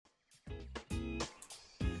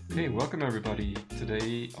Hey, welcome everybody.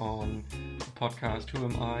 Today on the podcast Who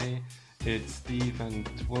Am I? It's Steve and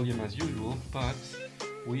William as usual, but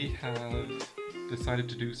we have decided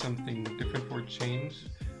to do something different for a change.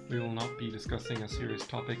 We will not be discussing a serious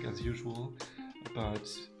topic as usual, but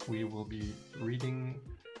we will be reading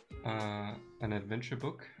an adventure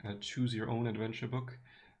book, a choose your own adventure book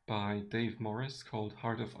by Dave Morris called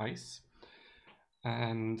Heart of Ice.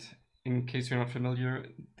 And in case you're not familiar,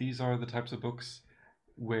 these are the types of books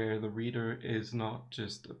where the reader is not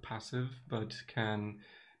just passive, but can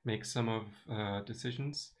make some of the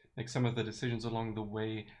decisions along the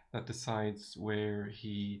way that decides where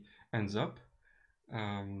he ends up.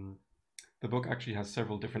 The book actually has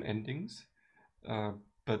several different endings,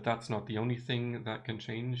 but that's not the only thing that can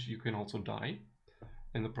change. You can also die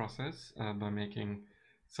in the process by making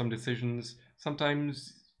some decisions.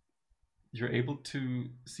 Sometimes you're able to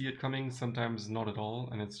see it coming, sometimes not at all,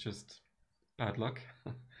 and it's just bad luck.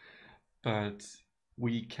 But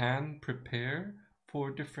we can prepare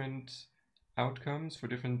for different outcomes, for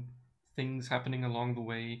different things happening along the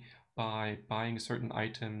way by buying certain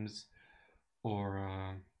items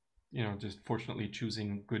or, just fortunately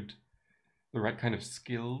choosing the right kind of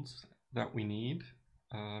skills that we need.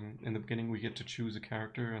 In the beginning, we get to choose a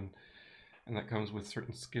character, and that comes with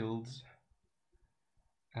certain skills.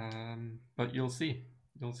 But you'll see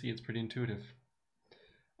it's pretty intuitive.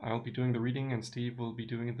 I'll be doing the reading and Steve will be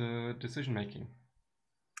doing the decision making.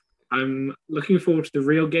 I'm looking forward to the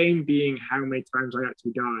real game being how many times I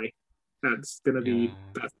actually die. That's gonna be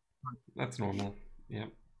That's normal. Yeah.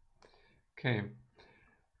 Okay.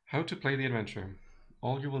 How to play the adventure.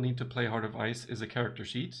 All you will need to play Heart of Ice is a character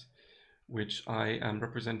sheet, which I am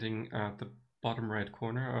representing at the bottom right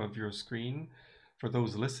corner of your screen. For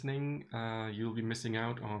those listening, you'll be missing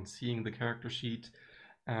out on seeing the character sheet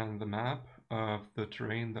and the map of the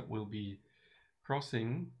terrain that we'll be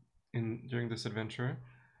crossing during this adventure,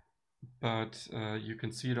 but you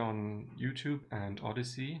can see it on YouTube and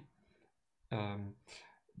Odyssey.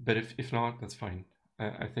 But if not, that's fine.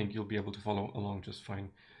 I think you'll be able to follow along just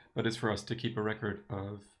fine. But it's for us to keep a record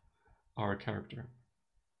of our character.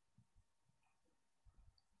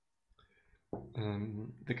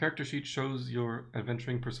 The character sheet shows your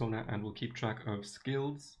adventuring persona and will keep track of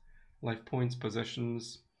skills, life points,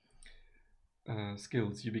 possessions.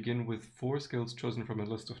 Skills. You begin with 4 skills chosen from a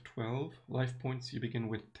list of 12. Life points. You begin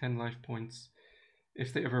with 10 life points.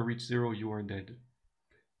 If they ever reach 0, you are dead.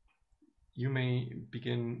 You may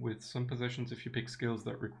begin with some possessions if you pick skills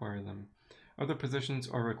that require them. Other possessions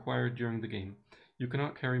are required during the game. You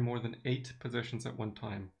cannot carry more than 8 possessions at one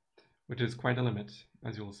time, which is quite a limit,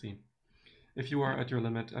 as you will see. If you are at your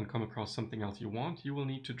limit and come across something else you want, you will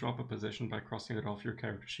need to drop a possession by crossing it off your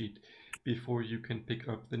character sheet before you can pick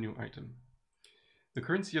up the new item. The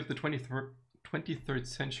currency of the 23rd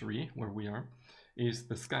century, where we are, is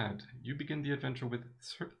the SCAD. You begin the adventure with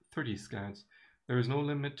 30 SCADs. There is no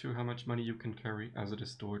limit to how much money you can carry, as it is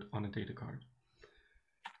stored on a data card.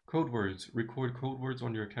 Code words. Record code words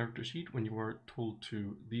on your character sheet when you are told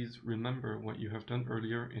to. These remember what you have done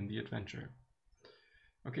earlier in the adventure.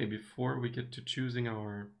 Okay, before we get to choosing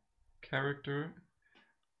our character,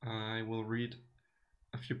 I will read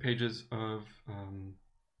a few pages of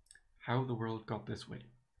how the world got this way.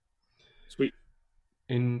 Sweet.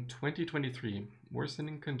 In 2023,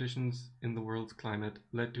 worsening conditions in the world's climate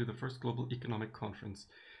led to the first global economic conference.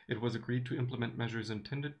 It was agreed to implement measures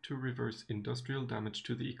intended to reverse industrial damage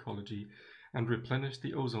to the ecology and replenish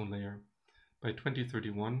the ozone layer. By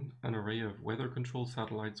 2031, an array of weather control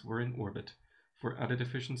satellites were in orbit. For added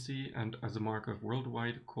efficiency and as a mark of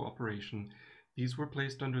worldwide cooperation, these were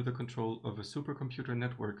placed under the control of a supercomputer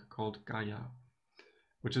network called Gaia,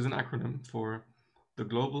 which is an acronym for the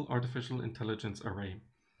Global Artificial Intelligence Array.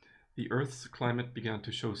 The Earth's climate began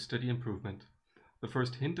to show steady improvement. The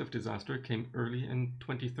first hint of disaster came early in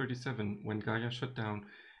 2037 when Gaia shut down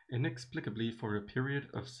inexplicably for a period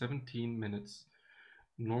of 17 minutes.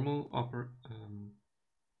 You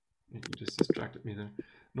just distracted me there.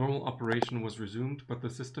 Normal operation was resumed, but the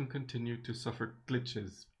system continued to suffer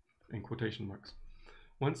glitches, in quotation marks.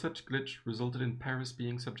 One such glitch resulted in Paris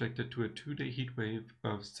being subjected to a 2-day heat wave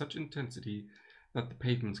of such intensity that the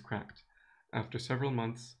pavements cracked. After several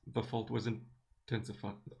months, the fault was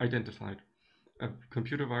identified. A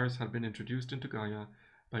computer virus had been introduced into Gaia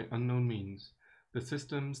by unknown means. The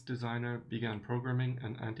system's designer began programming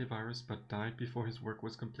an antivirus but died before his work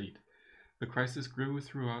was complete. The crisis grew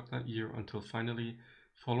throughout that year until finally,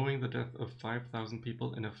 following the death of 5,000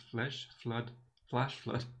 people in a flash flood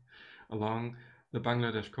along the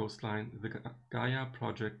Bangladesh coastline, the Gaia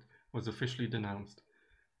project was officially denounced.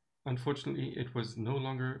 Unfortunately, it was no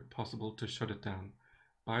longer possible to shut it down.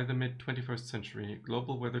 By the mid-21st century,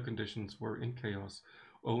 global weather conditions were in chaos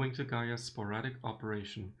owing to Gaia's sporadic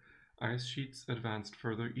operation. Ice sheets advanced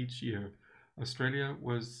further each year. Australia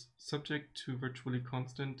was subject to virtually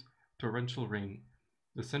constant torrential rain.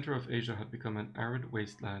 The center of Asia had become an arid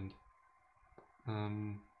wasteland.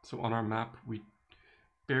 So on our map, we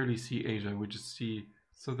barely see Asia. We just see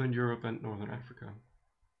Southern Europe and Northern Africa.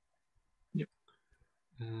 Yep.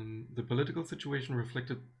 The political situation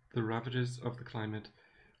reflected the ravages of the climate,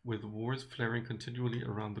 with wars flaring continually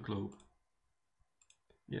around the globe.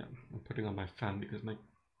 Yeah, I'm putting on my fan because my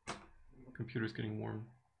computer's getting warm.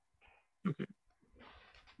 Okay.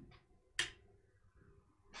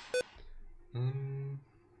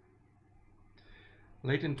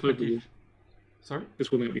 Late in Sorry?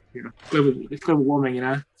 It's warming up your computer. It's global warming, you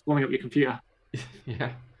know? It's warming up your computer.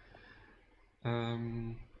 Yeah.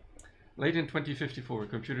 Late in 2054,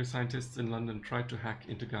 computer scientists in London tried to hack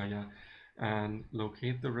into Gaia and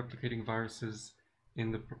locate the replicating viruses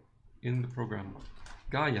in the program.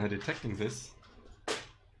 Gaia, detecting this,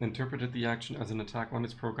 interpreted the action as an attack on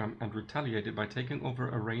its program and retaliated by taking over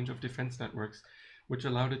a range of defense networks, which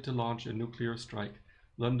allowed it to launch a nuclear strike.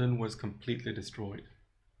 London was completely destroyed.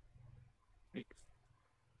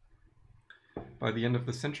 By the end of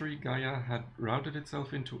the century, Gaia had routed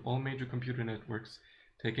itself into all major computer networks,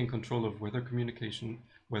 taking control of weather communications,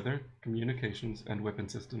 and weapon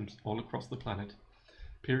systems all across the planet.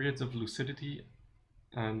 Periods of lucidity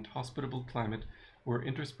and hospitable climate were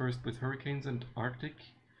interspersed with hurricanes and Arctic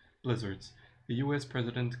blizzards. The US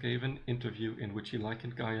president gave an interview in which he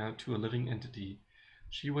likened Gaia to a living entity.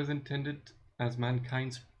 She was intended as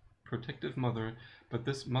mankind's protective mother, but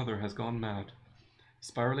this mother has gone mad.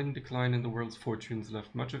 Spiraling decline in the world's fortunes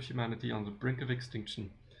left much of humanity on the brink of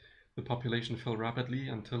extinction. The population fell rapidly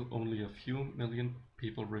until only a few million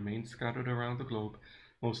people remained scattered around the globe,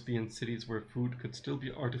 mostly in cities where food could still be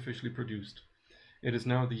artificially produced. It is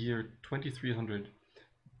now the year 2300.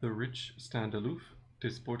 The rich stand aloof,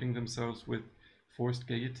 disporting themselves with forced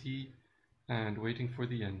gaiety and waiting for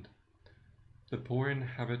the end. The poor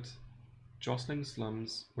inhabit jostling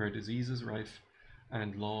slums where disease is rife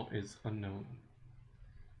and law is unknown.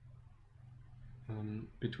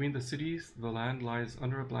 Between the cities, the land lies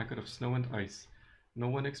under a blanket of snow and ice. No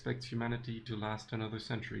one expects humanity to last another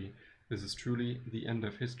century. This is truly the end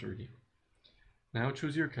of history. Now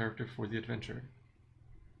choose your character for the adventure.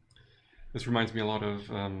 This reminds me a lot of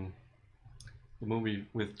the movie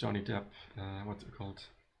with Johnny Depp. What's it called?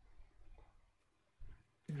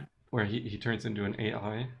 Yeah. Where he turns into an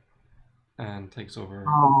AI and takes over.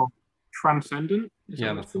 Oh, Transcendent?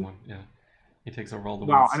 Yeah, that's the one. Yeah. He takes over all the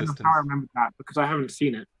Wow, world I don't know systems. how I remember that because I haven't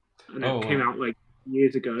seen it. And it came out like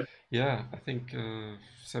years ago. Yeah, I think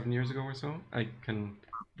 7 years ago or so. I can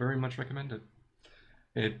very much recommend it.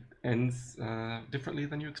 It ends differently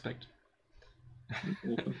than you expect.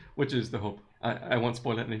 Awesome. Which is the hope. I won't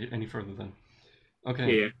spoil it any further then.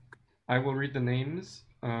 Okay. Yeah. I will read the names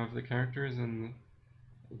of the characters and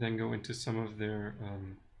then go into some of their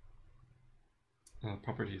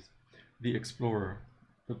properties. The Explorer,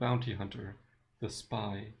 the Bounty Hunter, the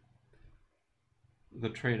Spy, the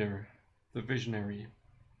Trader, the Visionary,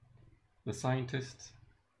 the Scientist,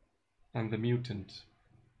 and the Mutant.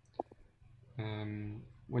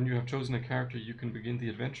 When you have chosen a character, you can begin the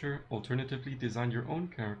adventure. Alternatively, design your own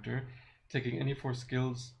character, taking any 4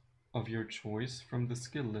 skills of your choice from the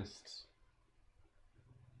skill lists.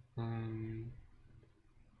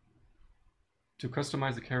 To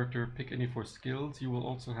customize a character, pick any 4 skills. You will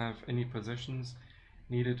also have any possessions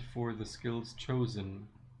needed for the skills chosen,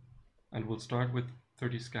 and will start with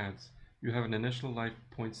 30 scads. You have an initial life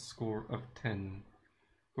points score of 10.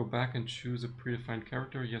 Go back and choose a predefined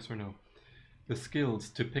character, yes or no. The skills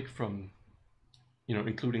to pick from,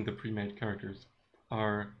 including the pre-made characters,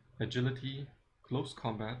 are agility, close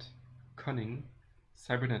combat, cunning,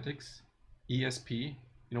 cybernetics, ESP.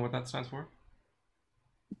 You know what that stands for?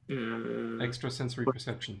 Extrasensory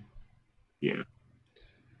perception. Yeah.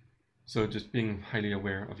 So just being highly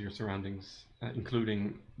aware of your surroundings,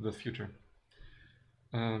 including the future.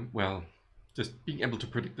 Well, just being able to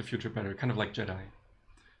predict the future better, kind of like Jedi.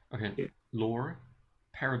 Okay. Yeah. Lore,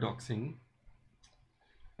 paradoxing.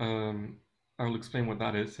 I will explain what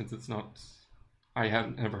that is since it's not. I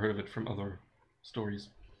haven't ever heard of it from other stories.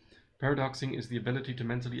 Paradoxing is the ability to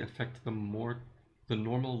mentally affect the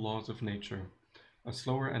normal laws of nature. A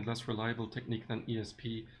slower and less reliable technique than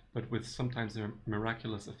ESP, but with sometimes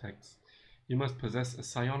miraculous effects. You must possess a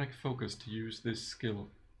psionic focus to use this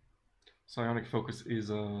skill. Psionic focus is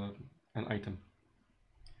an item.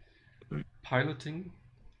 Piloting,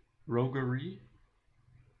 roguery,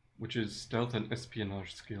 which is stealth and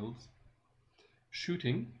espionage skills.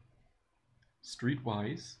 shooting,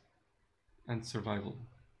 streetwise, and survival.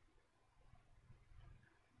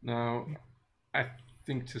 Now, I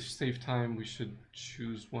think to save time, we should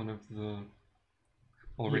choose one of the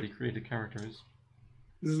already created characters.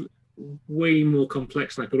 This is way more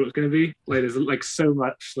complex than I thought it was going to be. Like, there's like so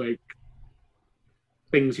much like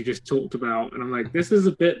things you just talked about, and I'm like, this is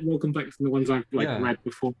a bit more complex than the ones I've like Yeah. read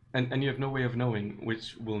before. And you have no way of knowing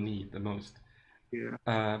which we'll need the most. Yeah.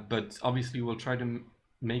 But obviously, we'll try to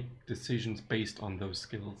make decisions based on those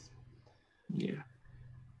skills. Yeah.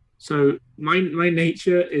 So my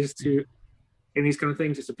nature is to in these kind of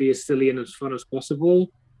things is to be as silly and as fun as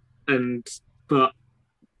possible, and but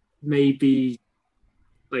maybe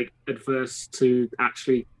like adverse to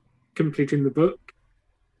actually completing the book.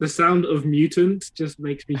 The sound of mutant just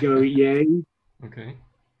makes me go yay. Okay.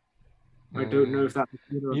 I don't know if that's a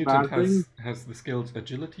good or a Mutant bad thing. has the skills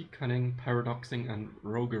agility, cunning, paradoxing, and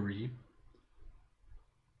roguery.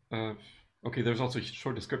 Okay, there's also a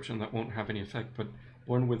short description that won't have any effect, but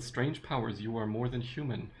born with strange powers, you are more than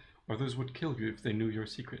human. Others would kill you if they knew your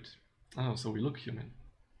secret. Oh, so we look human.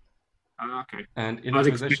 Okay. And in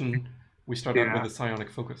opposition, we start out with a psionic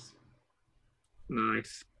focus.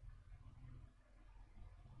 Nice.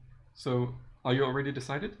 So, are you already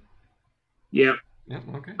decided? Yeah. Yeah,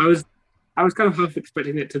 okay. I was kind of half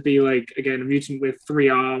expecting it to be like again a mutant with 3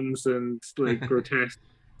 arms and like grotesque.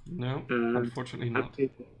 No, unfortunately not.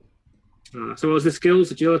 So what was the skills?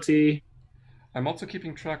 Agility. I'm also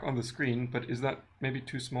keeping track on the screen, but is that maybe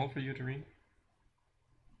too small for you to read?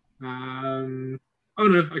 Oh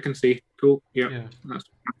no, I can see. Cool. Yeah. That's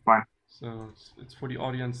fine. So it's for the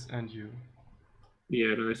audience and you.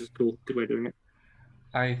 Yeah, no, this is cool. Good way of doing it.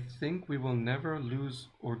 I think we will never lose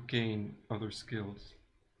or gain other skills.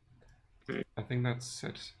 Okay. I think that's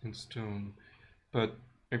set in stone, but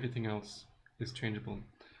everything else is changeable.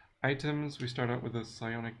 Items, we start out with a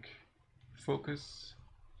psionic focus.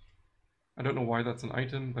 I don't know why that's an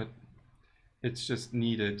item, but it's just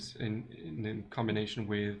needed in combination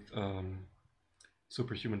with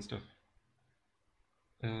superhuman stuff.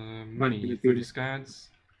 Money, 30 scads.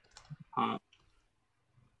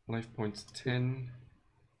 Life points 10.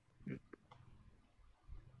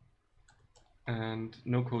 And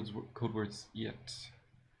no code words yet.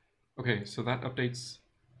 Okay, so that updates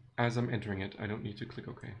as I'm entering it. I don't need to click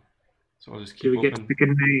OK. So I'll just keep open. Do we get to pick a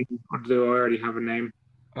name, or do I already have a name?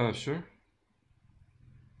 Sure.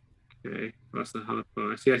 Okay, that's the hard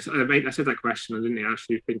part. See, I said that question. I didn't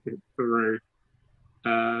actually think it through.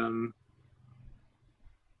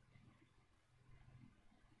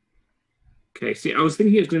 Okay, see, I was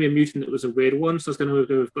thinking it was going to be a mutant that was a weird one, so I was going to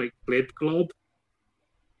go with like Glib Glob.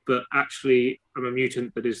 But actually, I'm a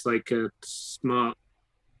mutant that is like a smart,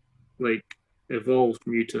 like evolved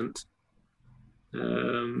mutant.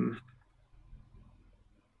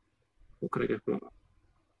 What could I go for?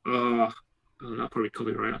 That'll probably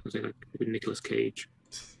copyright. I can say like Nicolas Cage.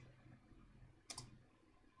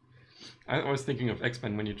 I was thinking of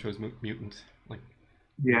X-Men when you chose mutant, like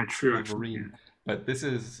yeah, true. Wolverine. Actually, yeah. But this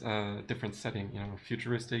is a different setting, you know,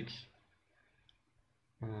 futuristic,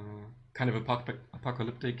 kind of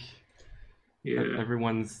apocalyptic. Yeah.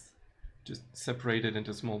 Everyone's just separated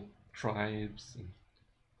into small tribes and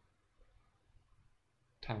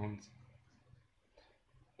towns.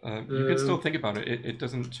 You can still think about it. It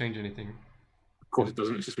doesn't change anything. Of course it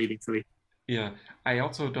doesn't. It's just reading silly. Yeah. I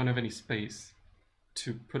also don't have any space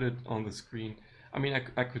to put it on the screen. I mean,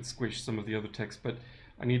 I could squish some of the other text, but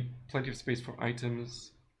I need plenty of space for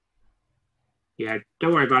items. Yeah,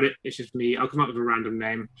 don't worry about it. It's just me. I'll come up with a random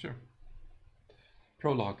name. Sure.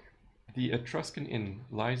 Prologue. The Etruscan Inn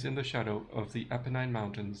lies in the shadow of the Apennine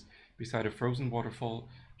Mountains, beside a frozen waterfall,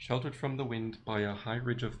 sheltered from the wind by a high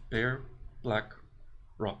ridge of bare, black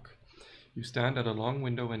rock. You stand at a long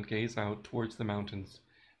window and gaze out towards the mountains.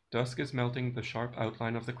 Dusk is melting the sharp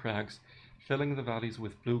outline of the crags, filling the valleys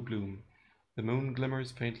with blue gloom. The moon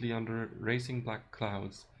glimmers faintly under racing black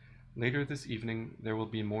clouds. Later this evening there will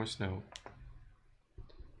be more snow.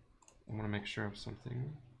 I want to make sure of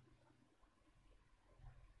something.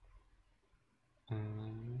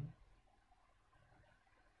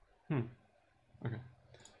 Okay.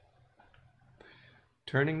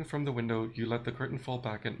 Turning from the window, you let the curtain fall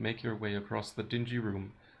back and make your way across the dingy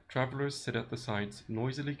room. Travelers sit at the sides,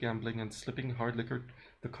 noisily gambling and slipping hard liquor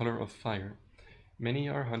the color of fire. Many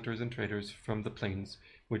are hunters and traders from the plains,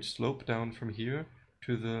 which slope down from here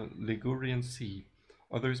to the Ligurian Sea.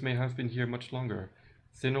 Others may have been here much longer,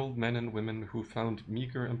 thin old men and women who found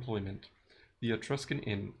meager employment. The Etruscan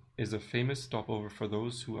Inn is a famous stopover for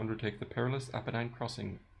those who undertake the perilous Apennine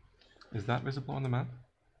crossing. Is that visible on the map?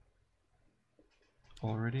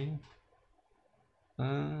 Already?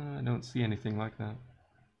 I don't see anything like that.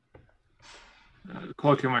 The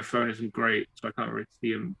quality on my phone isn't great, so I can't really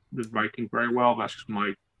see the writing very well. That's just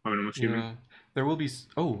my phone, I'm assuming. Yeah, there will be.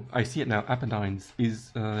 Oh, I see it now. Apennines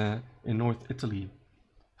is in North Italy.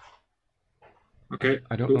 Okay.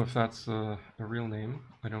 I don't Cool. know if that's a real name.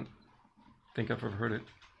 I don't think I've ever heard it.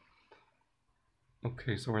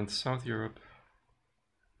 Okay, so we're in South Europe.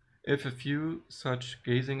 If a few such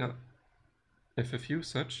gazing up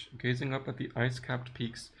at the ice-capped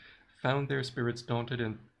peaks found their spirits daunted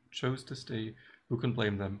and chose to stay, who can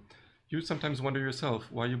blame them? You sometimes wonder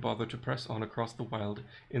yourself why you bother to press on across the wild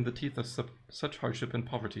in the teeth of such hardship and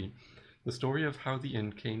poverty. The story of how the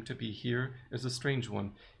inn came to be here is a strange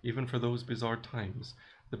one, even for those bizarre times.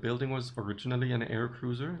 The building was originally an air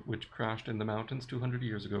cruiser which crashed in the mountains 200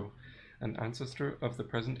 years ago. An ancestor of the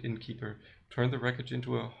present innkeeper turned the wreckage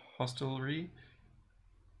into a hostelry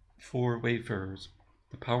for wayfarers.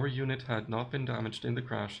 The power unit had not been damaged in the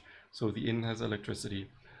crash, so the inn has electricity,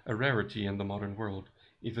 a rarity in the modern world.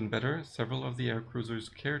 Even better, several of the air cruiser's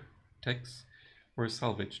care techs were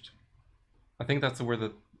salvaged. I think that's the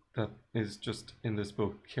word that is just in this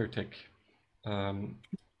book. Care tech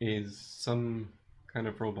is some kind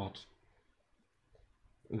of robot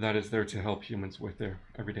that is there to help humans with their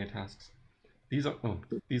everyday tasks. These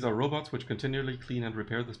are robots which continually clean and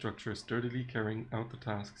repair the structure, sturdily carrying out the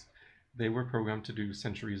tasks they were programmed to do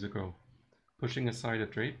centuries ago. Pushing aside a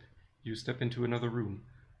drape, you step into another room.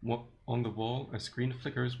 On the wall, a screen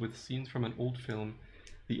flickers with scenes from an old film.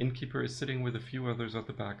 The innkeeper is sitting with a few others at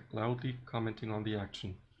the back, loudly commenting on the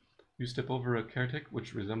action. You step over a Kertek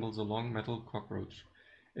which resembles a long metal cockroach.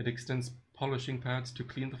 It extends polishing pads to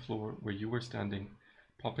clean the floor where you were standing.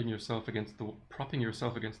 Propping yourself against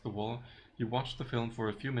the wall, you watch the film for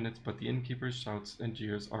a few minutes, but the innkeeper's shouts and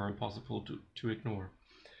jeers are impossible to ignore.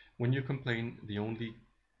 When you complain,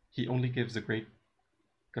 he only gives a great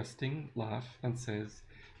gusting laugh and says,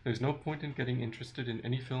 "There's no point in getting interested in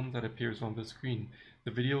any film that appears on the screen.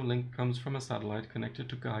 The video link comes from a satellite connected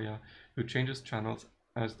to Gaia, who changes channels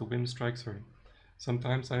as the whim strikes her.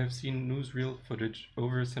 Sometimes I have seen newsreel footage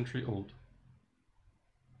over a century old.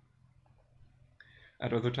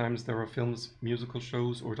 At other times there are films, musical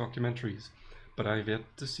shows, or documentaries, but I have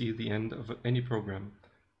yet to see the end of any program.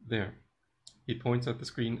 There." He points at the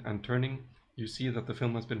screen, and turning, you see that the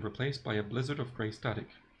film has been replaced by a blizzard of grey static.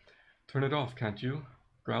 "Turn it off, can't you?"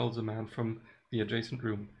 growls a man from the adjacent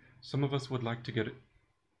room. "Some of us would like to get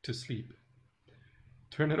to sleep."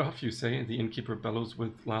 "Turn it off, you say?" The innkeeper bellows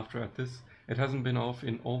with laughter at this. "It hasn't been off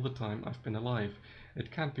in all the time I've been alive.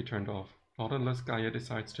 It can't be turned off, not unless Gaia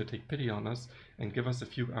decides to take pity on us and give us a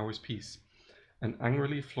few hours' peace." An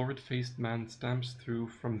angrily florid-faced man stamps through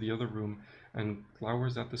from the other room and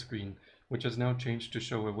glowers at the screen, which has now changed to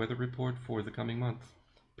show a weather report for the coming month.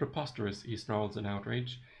 "Preposterous," he snarls in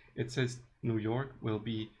outrage. "It says New York will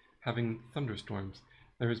be having thunderstorms.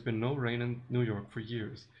 There has been no rain in New York for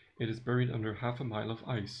years. It is buried under half a mile of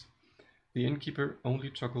ice." The innkeeper only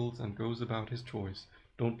chuckles and goes about his chores.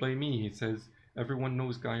 "Don't blame me," he says. "Everyone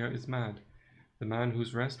knows Gaia is mad." The man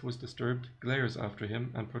whose rest was disturbed glares after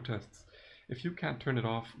him and protests. "If you can't turn it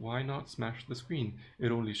off, why not smash the screen?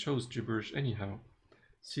 It only shows gibberish anyhow."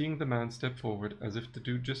 Seeing the man step forward as if to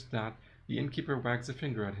do just that, the innkeeper wags a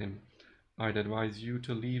finger at him. "I'd advise you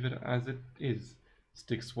to leave it as it is.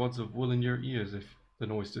 Stick swads of wool in your ears if the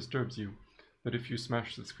noise disturbs you. But if you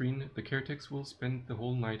smash the screen, the careteks will spend the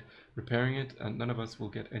whole night repairing it and none of us will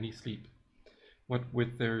get any sleep. What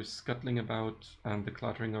with their scuttling about and the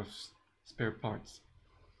clattering of spare parts."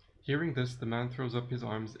 Hearing this, the man throws up his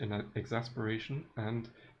arms in exasperation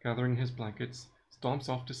and, gathering his blankets, stomps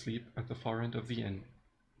off to sleep at the far end of the inn.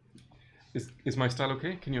 Is my style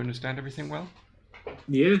okay? Can you understand everything well?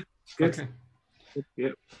 Yeah, good. Okay.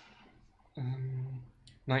 Yep.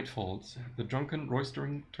 Night falls. The drunken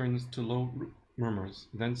roistering turns to low murmurs,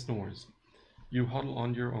 then snores. You huddle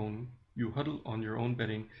on your own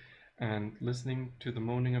bedding and listening to the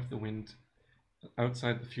moaning of the wind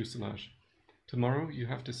outside the fuselage. Tomorrow you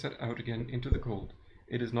have to set out again into the cold.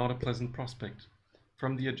 It is not a pleasant prospect.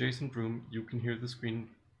 From the adjacent room you can hear the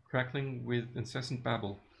screen crackling with incessant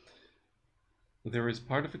babble. There is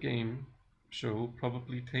part of a game show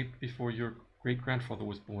probably taped before your great-grandfather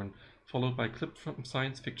was born, followed by clips from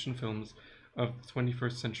science fiction films of the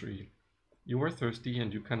 21st century. You are thirsty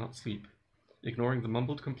and you cannot sleep. Ignoring the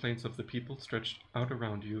mumbled complaints of the people stretched out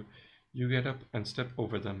around you, you get up and step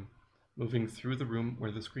over them. Moving through the room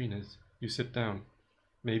where the screen is, you sit down.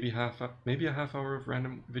 Maybe a half hour of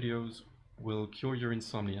random videos will cure your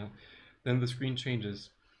insomnia. Then the screen changes.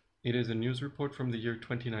 It is a news report from the year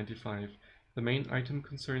 2095. The main item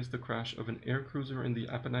concerns the crash of an air cruiser in the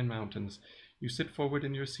Apennine Mountains. You sit forward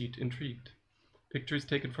in your seat, intrigued. Pictures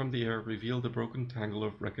taken from the air reveal the broken tangle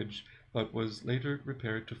of wreckage that was later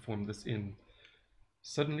repaired to form this inn.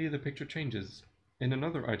 Suddenly the picture changes. In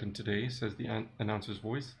another item today, says the announcer's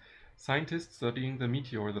voice, scientists studying the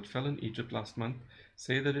meteor that fell in Egypt last month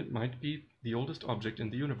say that it might be the oldest object in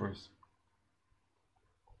the universe.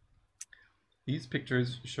 These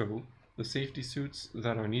pictures show the safety suits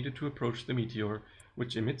that are needed to approach the meteor,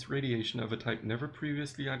 which emits radiation of a type never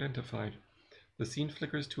previously identified. The scene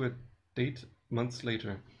flickers to a date months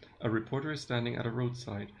later. A reporter is standing at a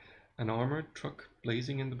roadside, an armored truck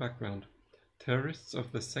blazing in the background. Terrorists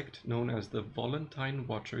of the sect known as the Volantine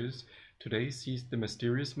Watchers today seized the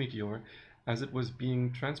mysterious meteor as it was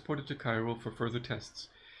being transported to Cairo for further tests.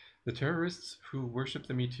 The terrorists who worship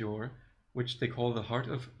the meteor, which they call the Heart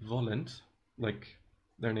of Volant, like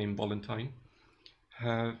their name Volantine,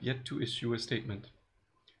 have yet to issue a statement.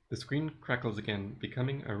 The screen crackles again,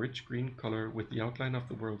 becoming a rich green color with the outline of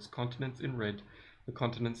the world's continents in red, the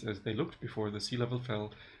continents as they looked before the sea level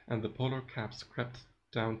fell and the polar caps crept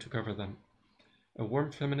down to cover them. A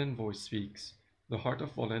warm feminine voice speaks. The Heart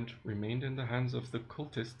of Volant remained in the hands of the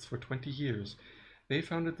cultists for 20 years. They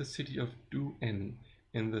founded the city of Du-En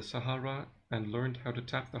in the Sahara and learned how to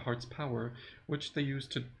tap the heart's power, which they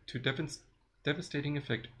used to devastating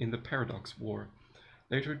effect in the Paradox War.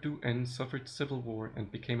 Later, Du-En suffered civil war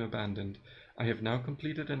and became abandoned. I have now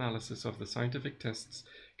completed analysis of the scientific tests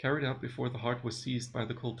carried out before the heart was seized by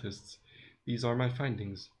the cultists. These are my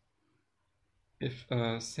findings. If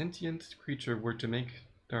a sentient creature were to make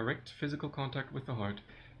direct physical contact with the heart,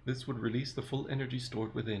 this would release the full energy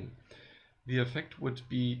stored within. The effect would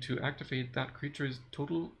be to activate that creature's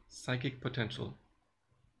total psychic potential.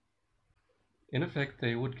 In effect,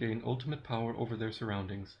 they would gain ultimate power over their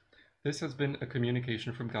surroundings. This has been a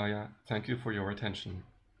communication from Gaia. Thank you for your attention.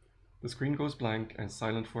 The screen goes blank and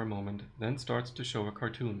silent for a moment, then starts to show a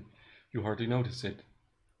cartoon. You hardly notice it.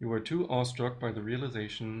 You are too awestruck by the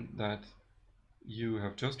realization that you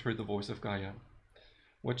have just heard the voice of Gaia.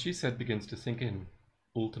 What she said begins to sink in.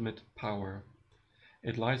 Ultimate power.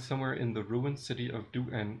 It lies somewhere in the ruined city of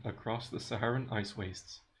Du-En across the Saharan ice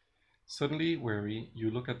wastes. Suddenly wary, you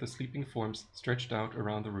look at the sleeping forms stretched out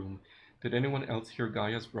around the room. Did anyone else hear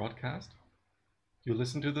Gaia's broadcast? You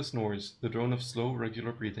listen to the snores, the drone of slow,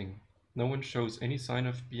 regular breathing. No one shows any sign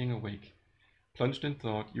of being awake. Plunged in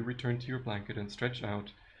thought, you return to your blanket and stretch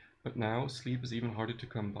out, but now sleep is even harder to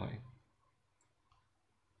come by.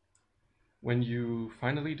 When you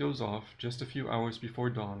finally doze off, just a few hours before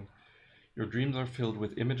dawn, your dreams are filled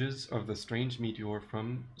with images of the strange meteor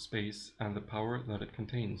from space and the power that it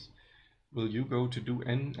contains. Will you go to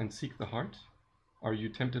Du-En and seek the heart? Are you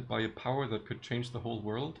tempted by a power that could change the whole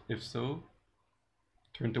world? If so,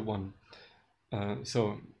 turn to 1.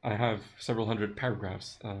 So I have several hundred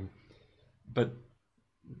paragraphs, but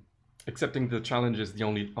accepting the challenge is the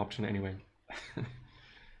only option anyway.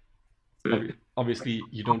 Obviously,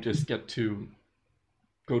 you don't just get to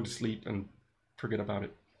go to sleep and forget about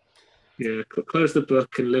it. Yeah, close the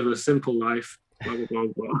book and live a simple life, blah, blah,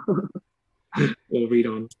 blah, blah. Or read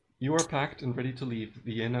on. You are packed and ready to leave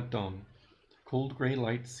the inn at dawn. Cold grey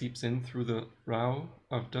light seeps in through the row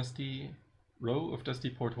of dusty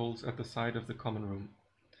portholes at the side of the common room.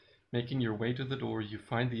 Making your way to the door, you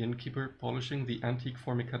find the innkeeper polishing the antique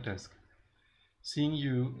Formica desk. Seeing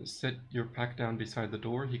you set your pack down beside the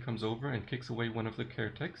door, he comes over and kicks away one of the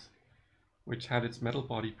Caretex, which had its metal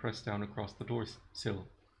body pressed down across the door sill.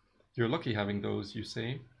 You're lucky having those, you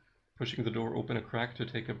say, pushing the door open a crack to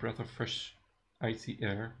take a breath of fresh, icy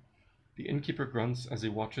air. The innkeeper grunts as he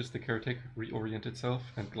watches the Caretech reorient itself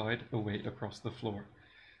and glide away across the floor.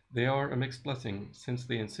 They are a mixed blessing, since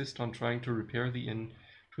they insist on trying to repair the inn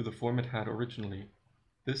to the form it had originally.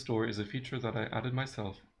 This door is a feature that I added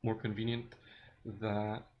myself, more convenient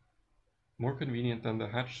than the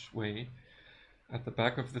hatchway at the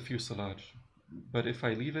back of the fuselage. But if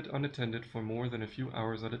I leave it unattended for more than a few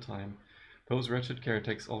hours at a time, those wretched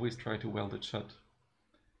Caretechs always try to weld it shut.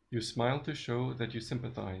 You smile to show that you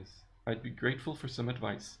sympathize. I'd be grateful for some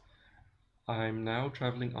advice. I'm now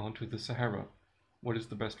traveling on to the Sahara. What is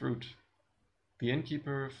the best route? The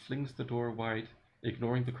innkeeper flings the door wide,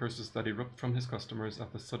 ignoring the curses that erupt from his customers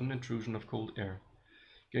at the sudden intrusion of cold air.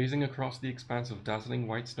 Gazing across the expanse of dazzling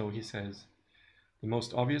white snow, he says, "The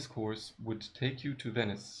most obvious course would take you to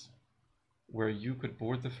Venice, where you could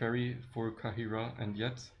board the ferry for Kahira, and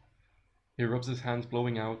yet..." He rubs his hands,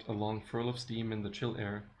 blowing out a long furl of steam in the chill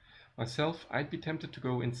air. "Myself, I'd be tempted to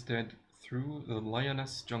go instead through the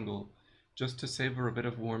Lioness jungle, just to savor a bit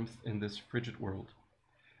of warmth in this frigid world."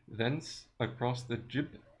 thence across the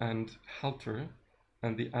Gib and Halter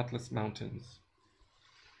and the Atlas Mountains.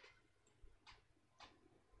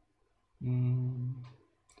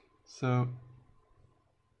 So,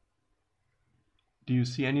 do you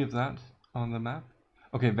see any of that on the map?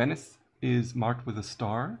 Okay, Venice is marked with a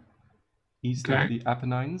star east of the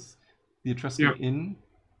Apennines. The Etruscan Inn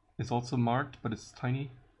is also marked, but it's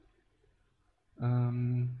tiny.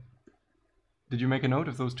 Did you make a note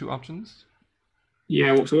of those two options?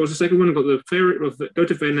 Yeah, so what was the second one? I got the ferry, go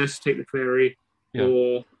to Venice, take the ferry,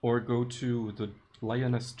 or go to the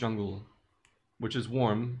Lioness Jungle, which is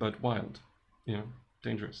warm but wild,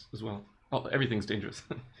 dangerous as well. Oh, everything's dangerous.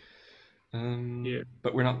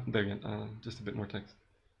 But we're not there yet. Just a bit more text.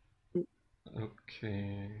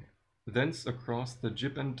 Okay. Thence across the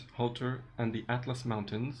Gib and Halter and the Atlas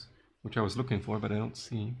Mountains, which I was looking for, but I don't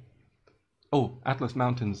see. Oh, Atlas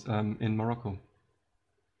Mountains in Morocco.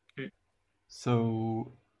 Okay.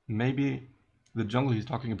 So maybe the jungle he's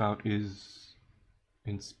talking about is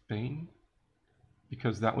in Spain,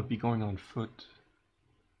 because that would be going on foot.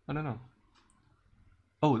 I don't know.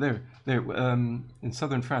 Oh, there. In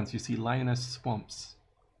southern France, you see Lioness Swamps.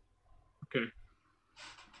 Okay.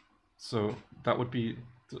 So that would be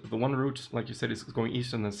the one route, like you said, is going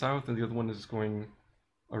east and then south, and the other one is going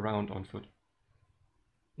around on foot.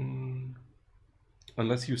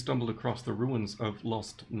 Unless you stumbled across the ruins of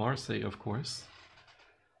lost Marseille, of course.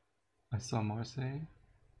 I saw Marseille.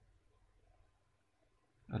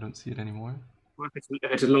 I don't see it anymore. Well, if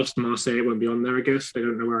it's a lost Marseille, it won't be on there, I guess. They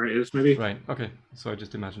don't know where it is, maybe. Right, okay. So I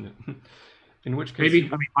just imagined it. In which case... Maybe,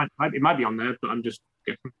 it might be on there, but I'm just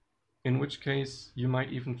guessing. In which case, you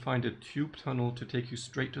might even find a tube tunnel to take you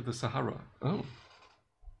straight to the Sahara. Oh.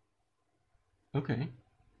 Okay.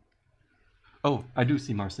 Oh, I do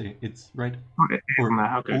see Marseille. It's right...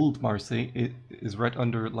 Okay. Old Marseille. It is right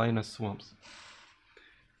under Lioness Swamps.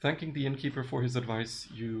 Thanking the innkeeper for his advice,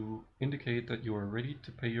 you indicate that you are ready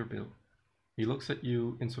to pay your bill. He looks at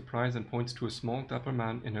you in surprise and points to a small dapper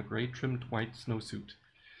man in a grey-trimmed white snowsuit.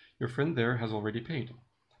 Your friend there has already paid.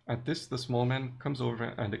 At this, the small man comes over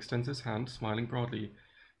and extends his hand, smiling broadly.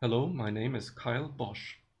 Hello, my name is Kyle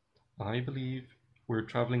Bosch. I believe we're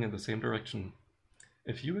traveling in the same direction.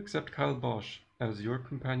 If you accept Kyle Bosch as your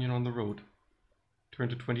companion on the road, turn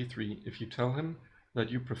to 23. If you tell him that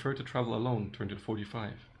you prefer to travel alone, turn to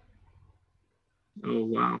 45. Oh,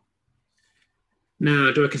 wow.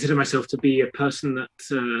 Now, do I consider myself to be a person that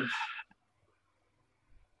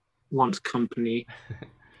wants company?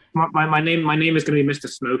 my name is going to be Mr.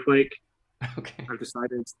 Snowflake. Okay. I've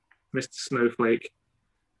decided, Mr. Snowflake.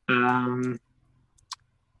 Mr.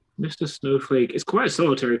 Snowflake is quite a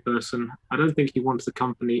solitary person. I don't think he wants the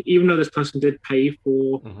company, even though this person did pay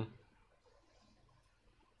for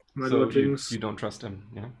my lodgings. You don't trust him,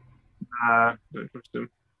 yeah? Don't trust him.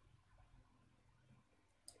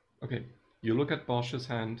 Okay. You look at Bosch's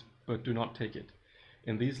hand, but do not take it.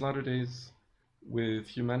 In these latter days, with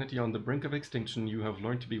humanity on the brink of extinction, you have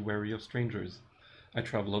learned to be wary of strangers. I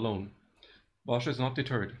travel alone. Bosch is not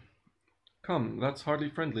deterred. Come, that's hardly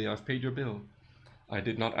friendly. I've paid your bill. I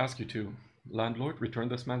did not ask you to. Landlord, return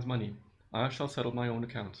this man's money. I shall settle my own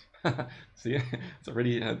account. See, it's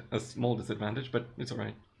already had a small disadvantage, but it's all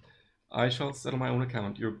right. I shall settle my own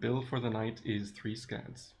account. Your bill for the night is 3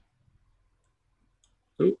 scads.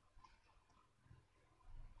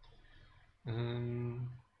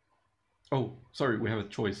 Oh, sorry, we have a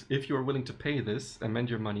choice. If you are willing to pay this, amend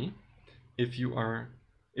your money. If you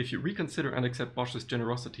reconsider and accept Bosch's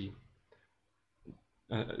generosity,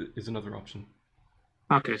 is another option.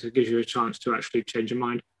 Okay, so it gives you a chance to actually change your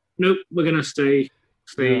mind. Nope, we're gonna stay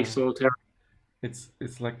solitary. It's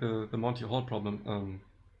like the Monty Hall problem.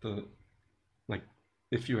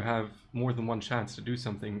 If you have more than one chance to do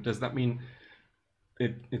something, does that mean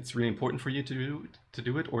it's really important for you to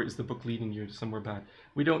do it, or is the book leading you somewhere bad?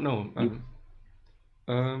 We don't know.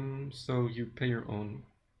 So you pay your own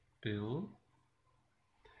bill.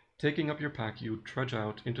 Taking up your pack, you trudge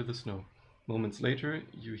out into the snow. Moments later,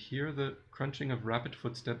 you hear the crunching of rapid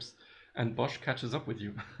footsteps, and Bosch catches up with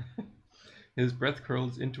you. His breath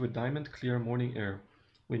curls into a diamond-clear morning air.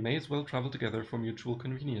 We may as well travel together for mutual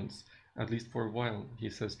convenience, at least for a while, he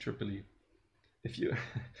says chirpily. If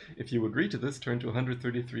you agree to this, turn to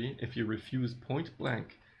 133. If you refuse point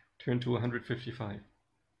blank, turn to 155.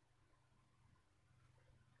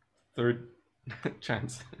 Third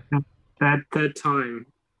chance. That third time.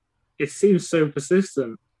 It seems so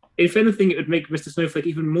persistent. If anything, it would make Mr. Snowflake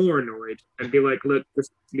even more annoyed and be like, look,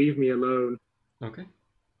 just leave me alone. Okay.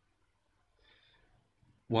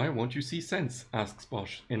 Why won't you see sense? Asks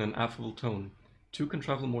Bosch in an affable tone. Two can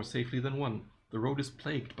travel more safely than one. The road is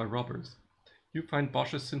plagued by robbers. You find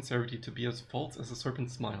Bosch's sincerity to be as false as a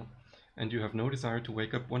serpent's smile, and you have no desire to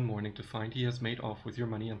wake up one morning to find he has made off with your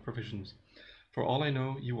money and provisions. For all I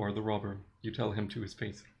know, you are the robber, you tell him to his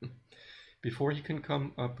face. Before he can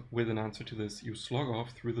come up with an answer to this, you slog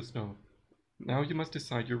off through the snow. Now you must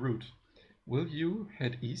decide your route. Will you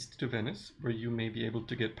head east to Venice, where you may be able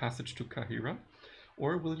to get passage to Kahira,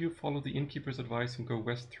 or will you follow the innkeeper's advice and go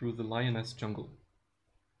west through the Lioness jungle?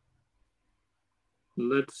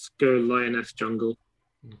 Let's go Lioness jungle.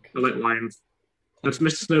 Okay. I like lions. That's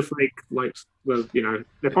Mr. Snowflake likes. Well,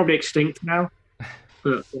 they're probably extinct now,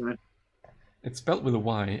 but It's spelled with a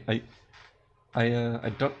Y.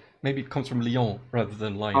 I don't. Maybe it comes from Lyon rather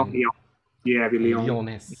than lion. Oh, Lyon. Yeah, the Lyon.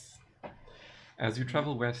 Lyoness. As you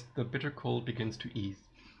travel west, the bitter cold begins to ease.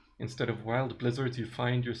 Instead of wild blizzards, you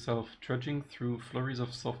find yourself trudging through flurries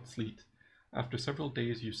of soft sleet. After several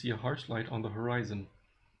days, you see a harsh light on the horizon.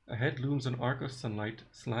 Ahead looms an arc of sunlight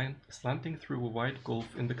slanting through a wide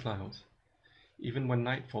gulf in the clouds. Even when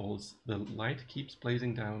night falls, the light keeps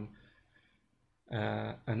blazing down.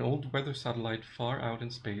 An old weather satellite far out in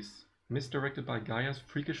space, misdirected by Gaia's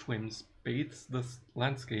freakish whims, bathes the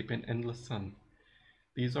landscape in endless sun.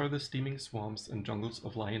 These are the steaming swamps and jungles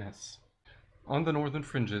of Lyonesse. On the northern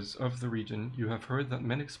fringes of the region, you have heard that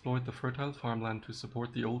men exploit the fertile farmland to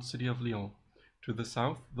support the old city of Lyon. To the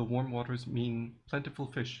south, the warm waters mean plentiful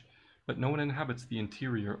fish, but no one inhabits the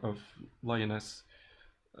interior of Lyonesse,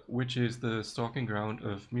 which is the stalking ground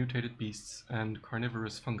of mutated beasts and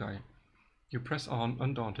carnivorous fungi. You press on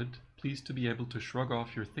undaunted, pleased to be able to shrug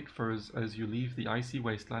off your thick furs as you leave the icy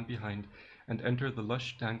wasteland behind and enter the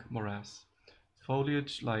lush, dank morass.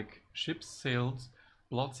 Foliage like ship's sails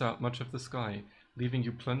blots out much of the sky, leaving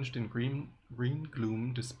you plunged in green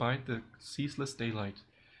gloom despite the ceaseless daylight.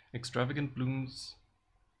 Extravagant blooms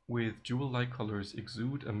with jewel-like colors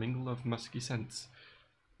exude a mingle of musky scents.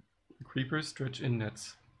 Creepers stretch in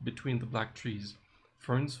nets between the black trees.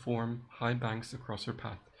 Ferns form high banks across her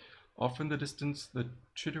path. Off in the distance, the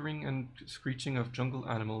chittering and screeching of jungle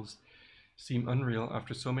animals seem unreal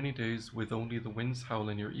after so many days with only the winds howl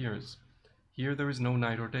in your ears. Here there is no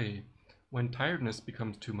night or day. When tiredness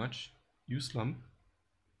becomes too much, you slump,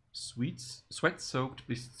 sweat-soaked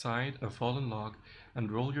beside a fallen log,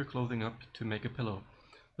 and roll your clothing up to make a pillow.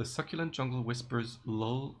 The succulent jungle whispers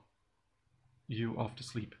lull you off to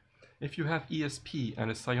sleep. If you have ESP and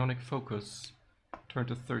a psionic focus, turn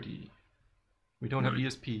to 30. We don't have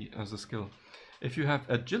ESP as a skill. If you have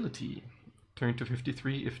agility, turn to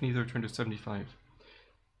 53. If neither, turn to 75.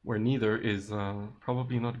 Where neither is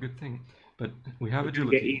probably not a good thing, but we have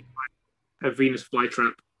agility. A Venus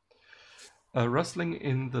flytrap. A rustling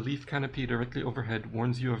in the leaf canopy directly overhead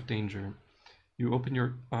warns you of danger. You open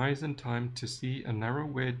your eyes in time to see a narrow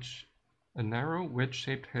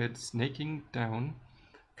wedge-shaped head snaking down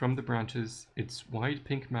from the branches, its wide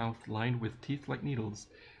pink mouth lined with teeth like needles.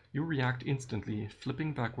 You react instantly,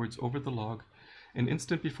 flipping backwards over the log. An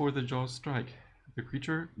instant before the jaws strike, the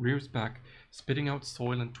creature rears back, spitting out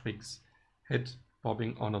soil and twigs, head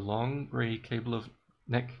bobbing on a long gray cable of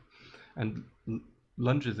neck, and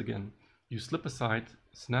lunges again. You slip aside,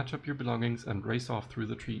 snatch up your belongings, and race off through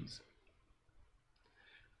the trees.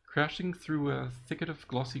 Crashing through a thicket of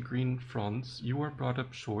glossy green fronds, you are brought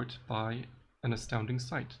up short by an astounding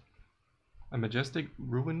sight. A majestic,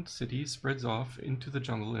 ruined city spreads off into the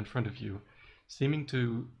jungle in front of you, seeming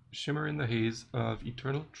to shimmer in the haze of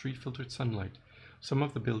eternal tree-filtered sunlight. Some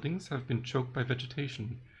of the buildings have been choked by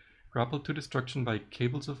vegetation, grappled to destruction by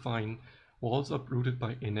cables of vine, walls uprooted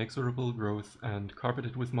by inexorable growth and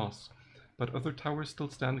carpeted with moss, but other towers still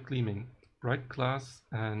stand gleaming, bright glass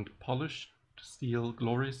and polished steel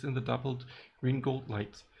glorious in the dappled green-gold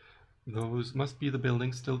light. Those must be the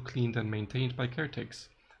buildings still cleaned and maintained by caretakers,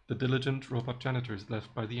 the diligent robot janitors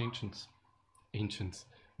left by the ancients. Ancients.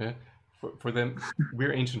 Yeah? For them,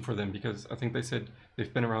 we're ancient for them because I think they said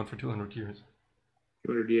they've been around for 200 years.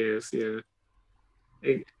 200 years,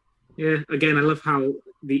 yeah. Yeah, again, I love how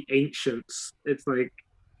the ancients, it's like,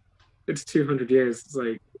 it's 200 years. It's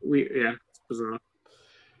like, it's bizarre.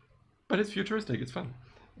 But it's futuristic, it's fun.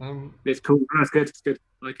 It's cool. No, it's good. It's good.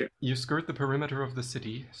 I like it. You skirt the perimeter of the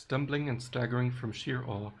city, stumbling and staggering from sheer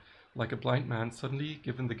awe, like a blind man suddenly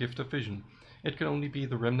given the gift of vision. It can only be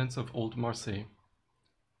the remnants of old Marseille.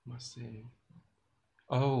 Marseille.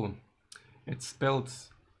 Oh, it's spelled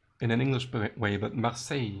in an English way, but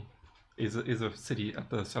Marseille is a city at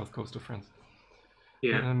the south coast of France.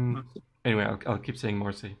 Yeah. Anyway, I'll keep saying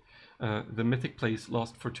Marseille. The mythic place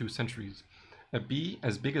lost for 2 centuries. A bee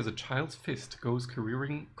as big as a child's fist goes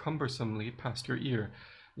careering cumbersomely past your ear,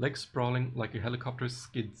 legs sprawling like a helicopter's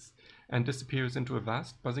skids, and disappears into a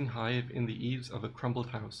vast buzzing hive in the eaves of a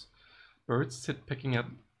crumbled house. Birds sit picking at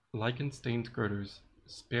lichen-stained girders,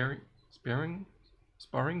 sparing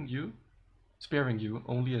you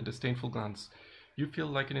only a disdainful glance. You feel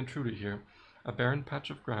like an intruder here. A barren patch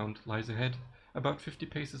of ground lies ahead, about 50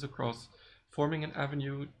 paces across, forming an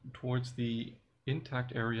avenue towards the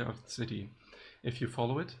intact area of the city. If you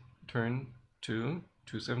follow it, turn to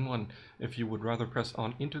 271. If you would rather press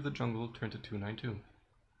on into the jungle, turn to 292.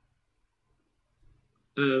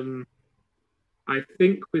 I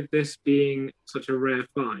think with this being such a rare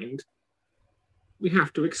find, we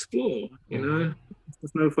have to explore. The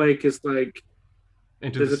snowflake is like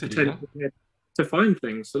Into there's the a city, potential here to find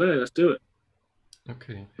things. So there, let's do it.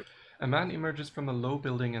 Okay. A man emerges from a low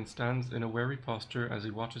building and stands in a wary posture as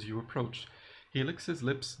he watches you approach. He licks his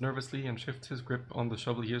lips nervously and shifts his grip on the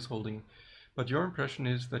shovel he is holding, but your impression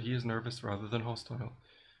is that he is nervous rather than hostile.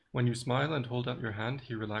 When you smile and hold out your hand,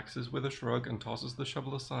 he relaxes with a shrug and tosses the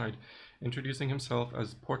shovel aside, introducing himself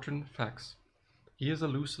as Portran Fax. He is a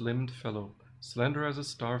loose-limbed fellow, slender as a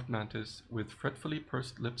starved mantis, with fretfully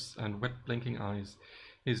pursed lips and wet blinking eyes.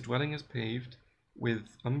 His dwelling is paved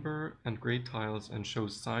with umber and grey tiles and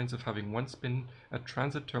shows signs of having once been a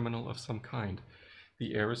transit terminal of some kind.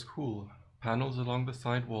 The air is cool. Panels along the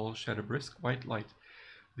side wall shed a brisk white light.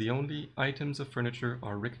 The only items of furniture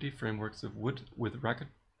are rickety frameworks of wood with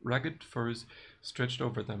ragged furs stretched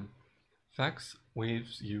over them. Fax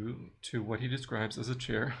waves you to what he describes as a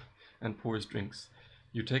chair and pours drinks.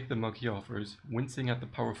 You take the mug he offers, wincing at the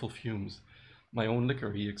powerful fumes. My own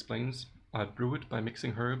liquor, he explains. I'd brew it by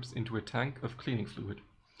mixing herbs into a tank of cleaning fluid.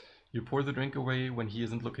 You pour the drink away when he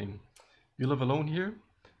isn't looking. You live alone here?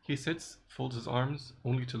 He sits, folds his arms,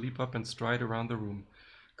 only to leap up and stride around the room.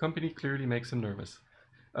 Company clearly makes him nervous.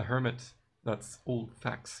 A hermit, that's old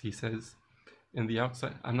Fax, he says. In the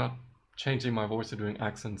outside, I'm not changing my voice or doing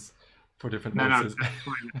accents for different voices. No, that's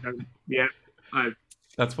fine. Yeah,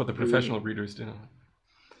 that's what the professional readers do.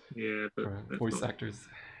 Yeah, but voice actors.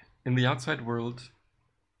 In the outside world,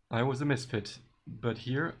 I was a misfit, but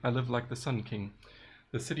here I live like the Sun King.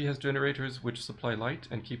 The city has generators which supply light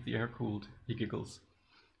and keep the air cooled, he giggles.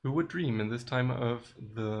 Who would dream in this time of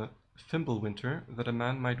the Fimbulwinter that a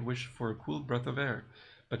man might wish for a cool breath of air?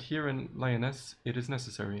 But here in Lyonesse it is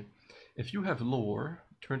necessary. If you have lore,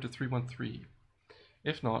 turn to 313.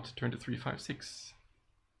 If not, turn to 356.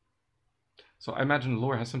 So I imagine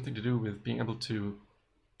lore has something to do with being able to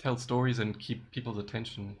tell stories and keep people's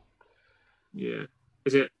attention. Yeah.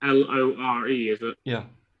 Is it LORE, is it? Yeah.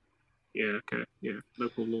 Yeah, okay. Yeah,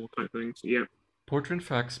 local lore type things. Yeah. Portran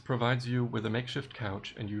Fax provides you with a makeshift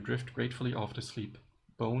couch and you drift gratefully off to sleep,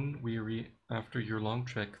 bone-weary after your long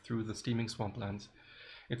trek through the steaming swamplands.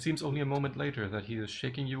 It seems only a moment later that he is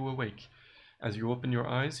shaking you awake. As you open your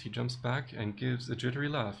eyes, he jumps back and gives a jittery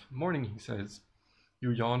laugh. Morning, he says.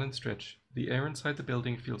 You yawn and stretch. The air inside the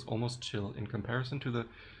building feels almost chill in comparison to the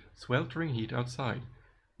sweltering heat outside.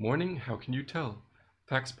 Morning? How can you tell?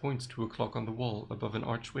 Fax points to a clock on the wall above an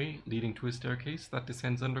archway leading to a staircase that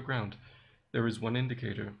descends underground. There is one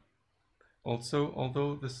indicator. Also,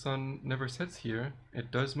 although the sun never sets here, it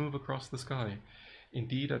does move across the sky.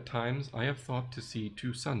 Indeed, at times I have thought to see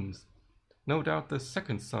two suns. No doubt the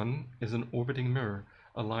second sun is an orbiting mirror,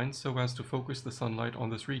 aligned so as to focus the sunlight on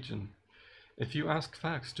this region. If you ask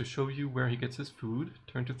Fax to show you where he gets his food,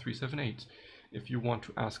 turn to 378. If you want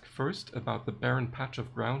to ask first about the barren patch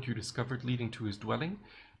of ground you discovered leading to his dwelling,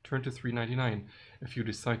 turn to 399. If you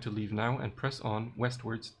decide to leave now and press on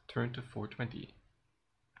westwards, turn to 420.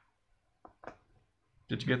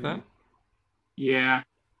 Did you get that? Yeah.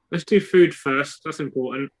 Let's do food first. That's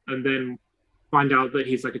important. And then find out that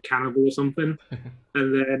he's like a cannibal or something.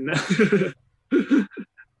 And then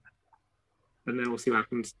we'll see what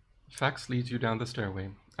happens. Fax leads you down the stairway.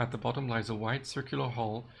 At the bottom lies a wide circular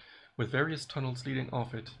hall with various tunnels leading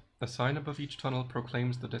off it. A sign above each tunnel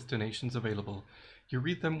proclaims the destinations available. You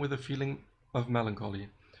read them with a feeling of melancholy.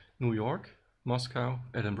 New York, Moscow,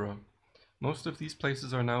 Edinburgh. Most of these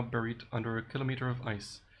places are now buried under a kilometer of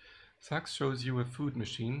ice. Fax shows you a food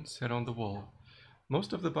machine set on the wall.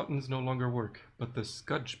 Most of the buttons no longer work, but the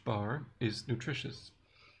Scudge bar is nutritious.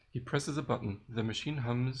 He presses a button, the machine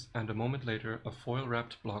hums, and a moment later a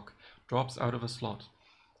foil-wrapped block drops out of a slot.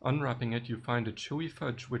 Unwrapping it, you find a chewy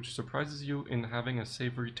fudge which surprises you in having a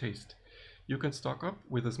savory taste. You can stock up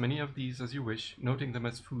with as many of these as you wish, noting them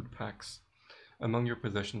as food packs. Among your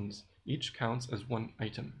possessions, each counts as one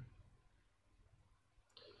item.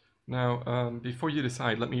 Now, before you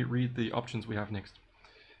decide, let me read the options we have next.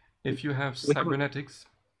 If you have cybernetics...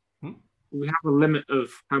 We have a limit of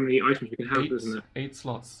how many items we can have, isn't it? 8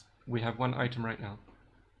 slots. We have one item right now.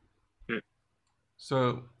 Okay.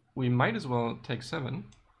 So we might as well take 7.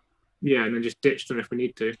 Yeah, and then just ditch them if we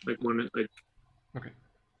need to. Like one, like Okay.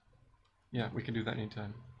 Yeah, we can do that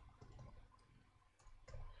anytime.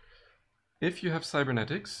 If you have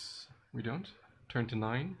cybernetics, we don't, turn to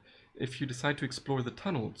 9. If you decide to explore the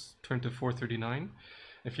tunnels, turn to 439.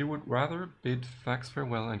 If you would rather bid Fax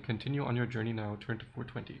farewell and continue on your journey now, turn to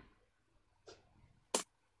 420.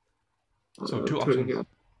 So 2 totally options.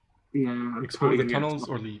 Yeah, I'm Explore totally the gonna tunnels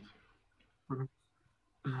or leave.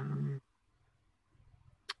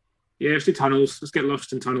 Yeah, let's do tunnels. Let's get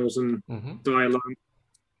lost in tunnels and die alone.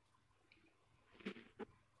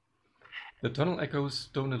 The tunnel echoes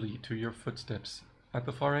stonily to your footsteps. At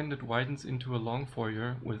the far end, it widens into a long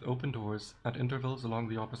foyer with open doors at intervals along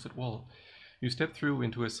the opposite wall. You step through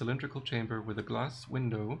into a cylindrical chamber with a glass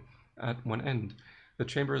window at one end. The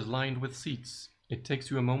chamber is lined with seats. It takes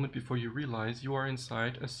you a moment before you realize you are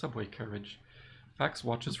inside a subway carriage. Fax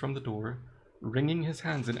watches from the door, wringing his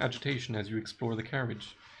hands in agitation as you explore the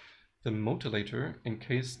carriage. The motilator,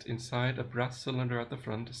 encased inside a brass cylinder at the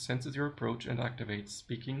front, senses your approach and activates,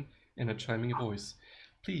 speaking in a chiming voice.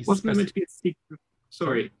 Please. Wasn't there meant to be a secret?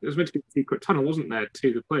 Sorry, there was meant to be a secret tunnel, wasn't there,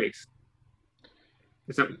 to the place?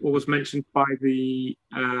 Is that what was mentioned by the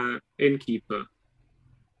innkeeper?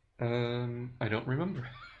 I don't remember.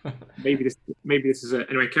 Maybe this is it.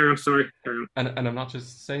 Anyway, carry on. Sorry, carry on. And I'm not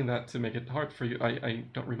just saying that to make it hard for you. I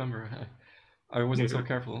don't remember. I wasn't so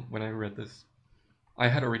careful when I read this. I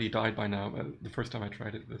had already died by now, the first time I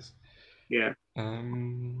tried this. Yeah.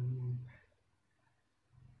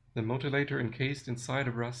 The motilator, encased inside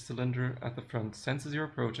a brass cylinder at the front, senses your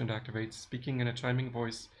approach and activates, speaking in a chiming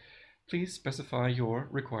voice. Please specify your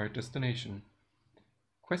required destination.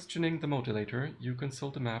 Questioning the motilator, you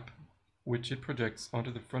consult a map, which it projects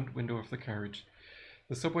onto the front window of the carriage.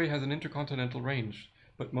 The subway has an intercontinental range,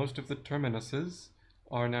 but most of the terminuses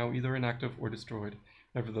are now either inactive or destroyed.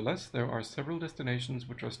 Nevertheless, there are several destinations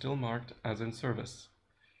which are still marked as in service,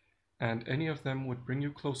 and any of them would bring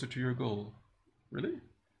you closer to your goal. Really?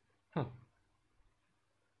 Huh.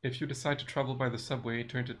 If you decide to travel by the subway,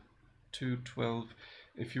 turn to 212.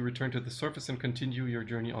 If you return to the surface and continue your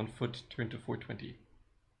journey on foot, turn to 420.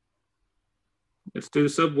 Let's do the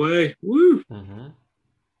subway. Woo!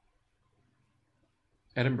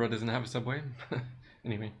 Edinburgh doesn't have a subway.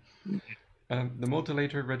 Anyway. The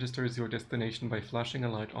motilator registers your destination by flashing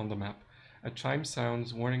a light on the map. A chime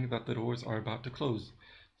sounds, warning that the doors are about to close.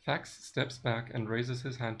 Fax steps back and raises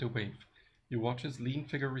his hand to wave. You watch his lean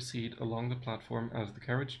figure recede along the platform as the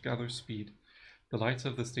carriage gathers speed. The lights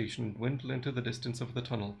of the station dwindle into the distance of the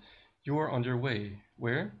tunnel. You are on your way.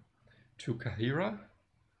 Where? To Kahira?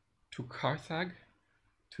 To Carthag?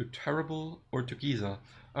 To Terrible? Or to Giza?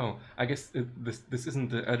 Oh, I guess this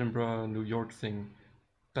isn't the Edinburgh, New York thing.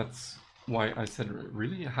 That's why I said,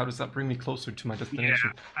 really? How does that bring me closer to my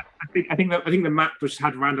destination? Yeah, I think the map just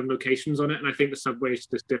had random locations on it, and I think the subway is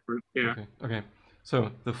just different. Yeah. Okay.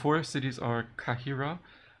 So the 4 cities are Kahira,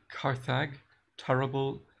 Carthag,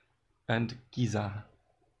 Terrible, and Giza.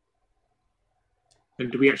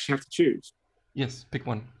 And do we actually have to choose? Yes, pick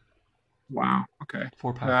one. Wow. Okay.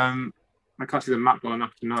 4 paths. I can't see the map well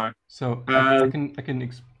enough to know. So I can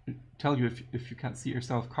tell you if you can't see it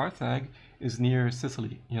yourself. Carthag is near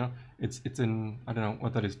Sicily. You know, it's in, I don't know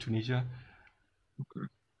what that is, Tunisia. Okay.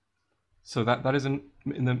 So that is in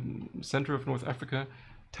the center of North Africa.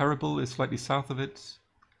 Terrible is slightly south of it.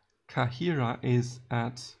 Kahira is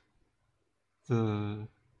at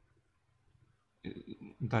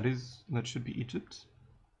that should be Egypt,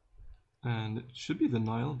 and it should be the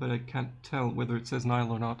Nile, but I can't tell whether it says Nile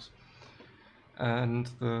or not. And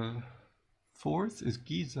the 4th is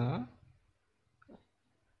Giza.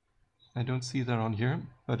 I don't see that on here,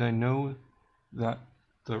 but I know that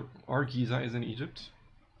our Giza is in Egypt.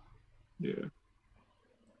 Yeah.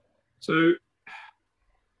 So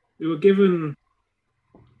we were given.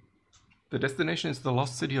 The destination is the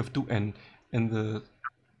lost city of Duen in the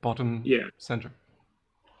bottom center.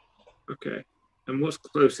 Okay. And what's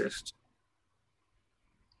closest?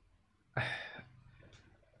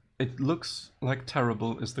 It looks like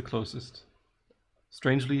Terrible is the closest.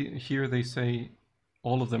 Strangely, here they say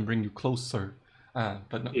all of them bring you closer,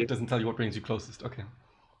 but no, it doesn't tell you what brings you closest. Okay.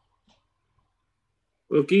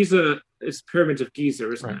 Well, Giza is Pyramids of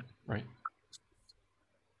Giza, isn't it? Right.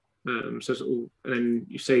 So and then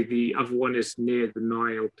you say the other one is near the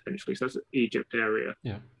Nile potentially, so that's the Egypt area.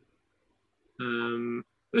 Yeah.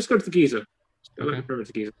 Let's go to the Giza. I like the Pyramids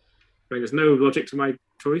of Giza. I mean, there's no logic to my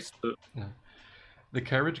choice, but. Yeah. The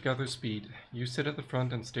carriage gathers speed. You sit at the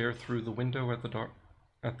front and stare through the window at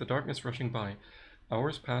the darkness rushing by.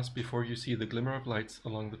 Hours pass before you see the glimmer of lights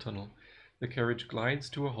along the tunnel. The carriage glides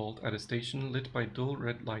to a halt at a station lit by dull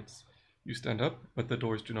red lights. You stand up, but the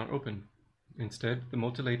doors do not open. Instead, the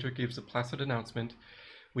mutilator gives a placid announcement.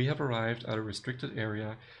 We have arrived at a restricted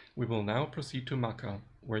area. We will now proceed to Makkah,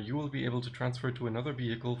 where you will be able to transfer to another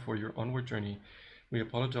vehicle for your onward journey. We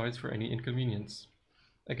apologize for any inconvenience.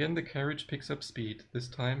 Again, the carriage picks up speed, this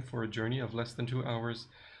time for a journey of less than 2 hours.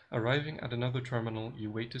 Arriving at another terminal,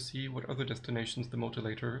 you wait to see what other destinations the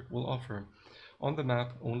mutilator will offer. On the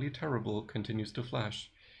map, only Terrible continues to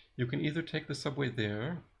flash. You can either take the subway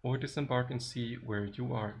there, or disembark and see where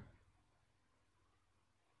you are.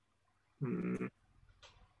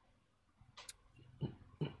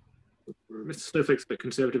 Mr. Snowflake's a bit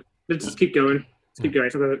conservative. Let's just keep going. Let's keep going.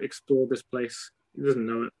 So I'm gonna explore this place. He doesn't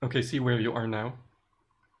know it. Okay, see where you are now.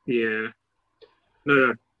 Yeah.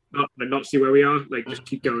 No. Not see where we are. Like, just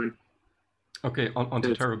keep going. Okay, onto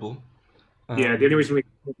Yes. Terrible. Yeah, the only reason we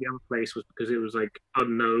called the other place was because it was like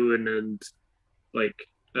unknown and like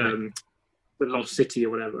Right. the lost city or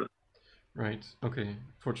whatever. Right. Okay.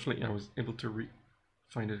 Fortunately, I was able to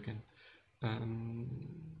find it again.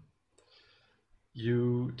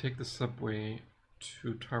 You take the subway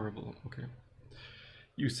to Terrible. Okay.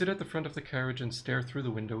 You sit at the front of the carriage and stare through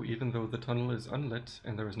the window, even though the tunnel is unlit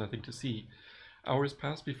and there is nothing to see. Hours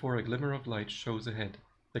pass before a glimmer of light shows ahead.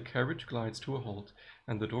 The carriage glides to a halt,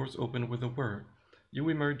 and the doors open with a whir. You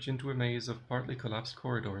emerge into a maze of partly collapsed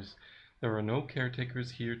corridors. There are no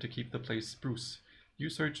caretakers here to keep the place spruce. You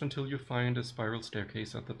search until you find a spiral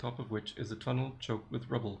staircase at the top of which is a tunnel choked with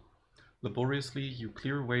rubble. Laboriously, you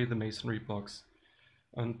clear away the masonry blocks,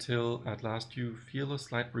 until at last you feel a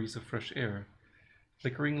slight breeze of fresh air.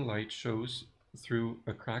 Flickering light shows through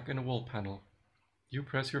a crack in a wall panel. You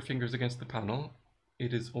press your fingers against the panel.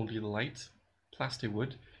 It is only light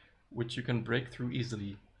plywood, which you can break through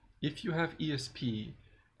easily. If you have ESP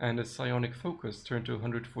and a psionic focus, turn to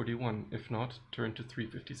 141. If not, turn to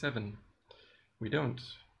 357. We don't.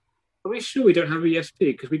 Are we sure we don't have ESP?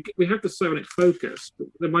 Because we have the psionic focus. But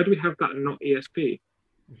then why do we have that and not ESP?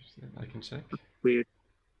 I can check. Weird.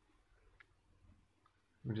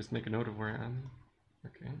 Let me just make a note of where I am.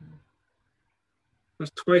 Okay.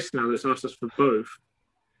 That's twice now that's asked us for both.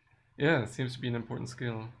 Yeah, it seems to be an important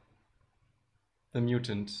skill. The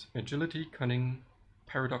mutant. Agility, cunning,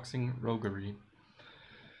 paradoxing, roguery.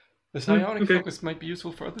 The psionic focus might be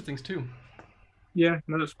useful for other things too. Yeah,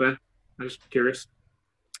 no, that's fair. I'm just curious.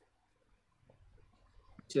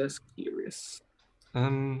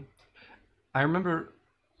 I remember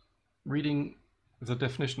reading the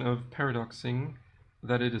definition of paradoxing,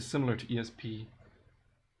 that it is similar to ESP.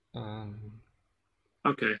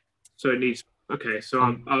 Okay, so it needs. Okay,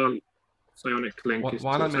 so our psionic link is.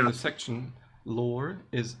 While I'm in the section, lore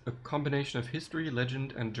is a combination of history,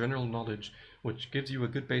 legend, and general knowledge, which gives you a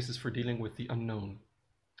good basis for dealing with the unknown.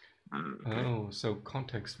 Okay. Oh, so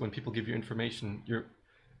context. When people give you information, you're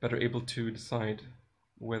better able to decide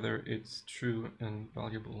whether it's true and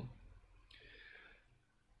valuable.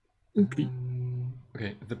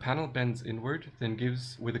 Okay, the panel bends inward, then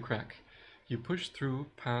gives with a crack. You push through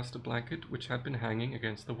past a blanket which had been hanging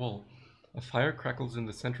against the wall. A fire crackles in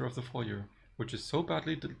the center of the foyer, which is so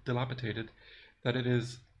badly dilapidated that it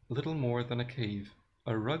is little more than a cave.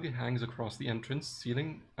 A rug hangs across the entrance,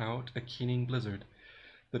 sealing out a keening blizzard.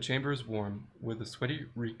 The chamber is warm, with a sweaty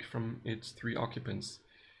reek from its 3 occupants.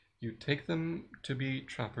 You take them to be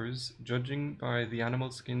trappers, judging by the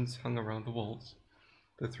animal skins hung around the walls.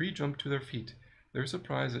 The 3 jump to their feet. Their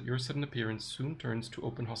surprise at your sudden appearance soon turns to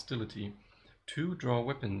open hostility. 2 draw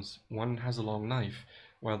weapons. 1 has a long knife,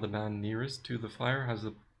 while the man nearest to the fire has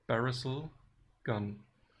a Barrisel gun.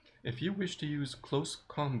 If you wish to use close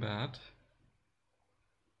combat,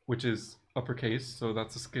 which is uppercase, so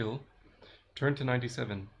that's a skill, turn to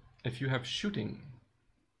 97. If you have shooting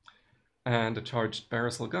and a charged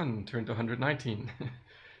Barrisel gun, turn to 119.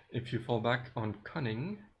 If you fall back on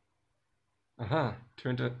cunning,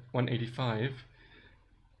 turn to 185.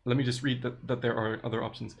 Let me just read that there are other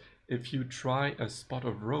options. If you try a spot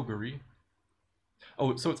of roguery...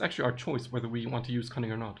 Oh, so it's actually our choice whether we want to use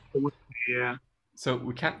cunning or not. Yeah. So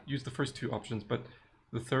we can't use the first 2 options, but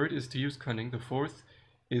the third is to use cunning. The 4th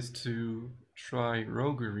is to try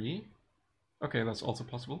roguery. Okay, that's also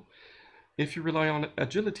possible. If you rely on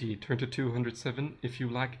agility, turn to 207. If you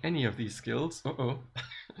lack any of these skills, go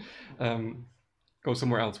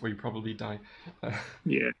somewhere else where you probably die.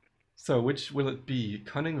 Yeah. So which will it be?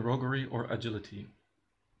 Cunning, roguery, or agility?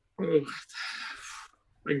 Oh,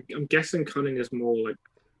 I'm guessing cunning is more like...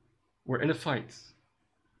 We're in a fight.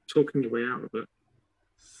 Talking your way out of it.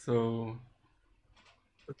 So...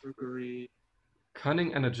 roguery.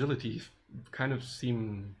 Cunning and agility kind of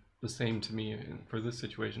seem the same to me for this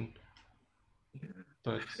situation. Yeah.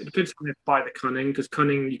 But it depends on if by the cunning, because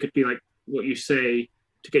cunning you could be like what you say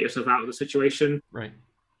to get yourself out of the situation. Right.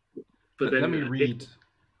 But Let then, me read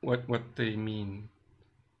what they mean.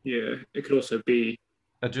 it could also be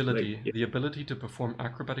Agility, like, the ability to perform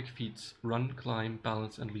acrobatic feats, run, climb,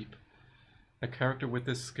 balance, and leap. A character with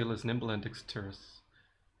this skill is nimble and dexterous.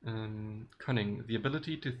 Cunning, the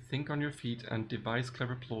ability to think on your feet and devise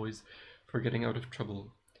clever ploys for getting out of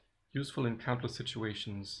trouble. Useful in countless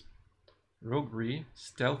situations. Roguery,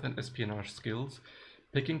 stealth and espionage skills,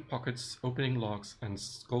 picking pockets, opening locks, and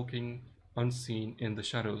skulking unseen in the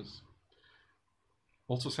shadows.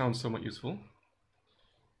 Also sounds somewhat useful.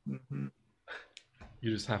 mm-hmm.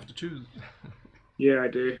 You just have to choose. Yeah, I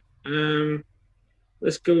do.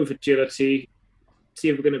 Let's go with agility. See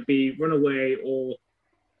if we're going to be runaway or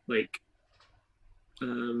like.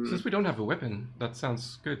 Since we don't have a weapon, that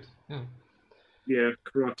sounds good. Yeah. Yeah,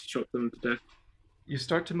 karate chop them to death. You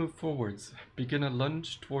start to move forwards, begin a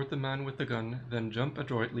lunge toward the man with the gun, then jump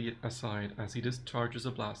adroitly aside as he discharges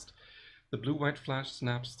a blast. The blue-white flash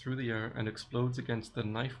snaps through the air and explodes against the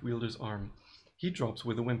knife wielder's arm. He drops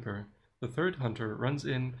with a whimper. The third hunter runs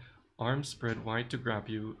in, arms spread wide to grab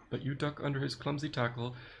you, but you duck under his clumsy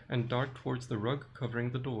tackle and dart towards the rug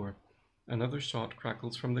covering the door. Another shot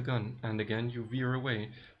crackles from the gun, and again you veer away,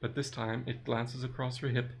 but this time it glances across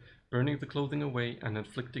your hip, burning the clothing away and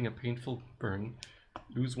inflicting a painful burn.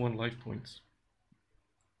 Lose 1 life point.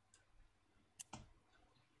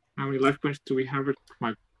 How many life points do we have?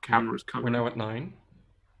 My camera's coming. We're now at 9.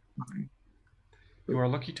 9. You are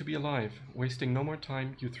lucky to be alive. Wasting no more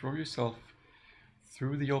time, you throw yourself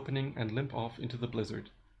through the opening and limp off into the blizzard.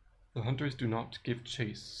 The hunters do not give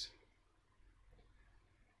chase.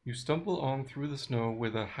 You stumble on through the snow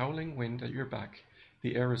with a howling wind at your back.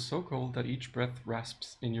 The air is so cold that each breath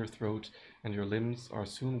rasps in your throat, and your limbs are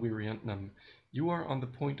soon weary and numb. You are on the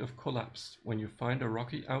point of collapse when you find a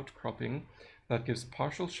rocky outcropping that gives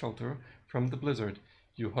partial shelter from the blizzard.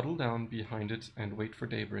 You huddle down behind it and wait for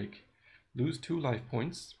daybreak. Lose 2 life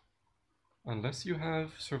points, unless you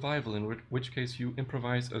have survival, in which case you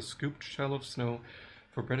improvise a scooped shell of snow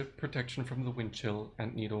for better protection from the wind chill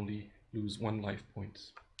and need only lose 1 life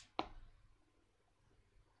point.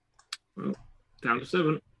 Well, down to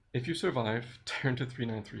 7. If you survive, turn to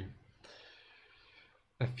 393.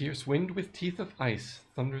 A fierce wind with teeth of ice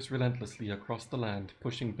thunders relentlessly across the land,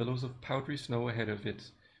 pushing billows of powdery snow ahead of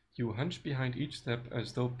it. You hunch behind each step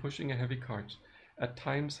as though pushing a heavy cart, at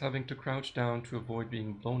times having to crouch down to avoid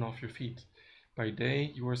being blown off your feet. By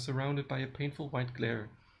day, you are surrounded by a painful white glare.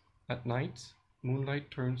 At night,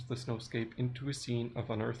 moonlight turns the snowscape into a scene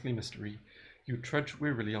of unearthly mystery. You trudge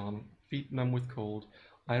wearily on, feet numb with cold,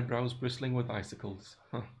 eyebrows bristling with icicles.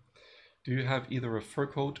 Do you have either a fur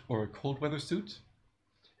coat or a cold weather suit?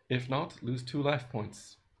 If not, lose 2 life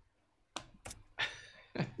points.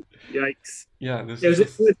 Yikes. Yeah, this is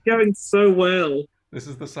it's going so well. This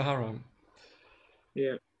is the Sahara.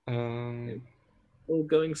 Yeah. All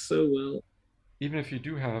going so well. Even if you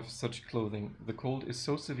do have such clothing, the cold is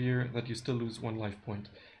so severe that you still lose 1 life point.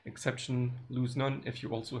 Exception, lose none if you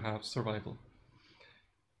also have survival.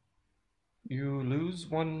 You lose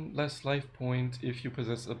 1 less life point if you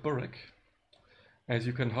possess a burek, as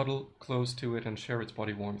you can huddle close to it and share its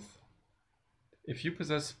body warmth. If you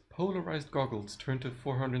possess polarized goggles, turn to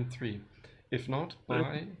 403. If not,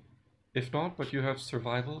 but you have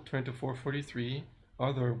survival, turn to 443.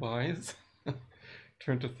 Otherwise,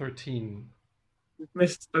 turn to 13.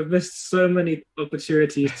 I've missed so many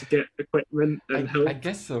opportunities to get equipment and help. I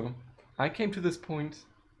guess so. I came to this point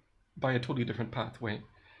by a totally different pathway,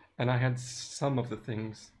 and I had some of the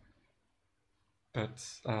things, but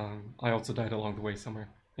I also died along the way somewhere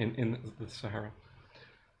in the Sahara.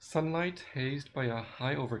 Sunlight, hazed by a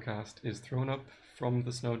high overcast, is thrown up from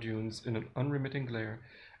the snow dunes in an unremitting glare,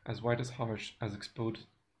 as white and harsh as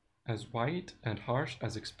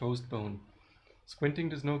exposed bone. Squinting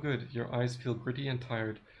does no good. Your eyes feel gritty and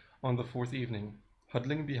tired. On the 4th evening,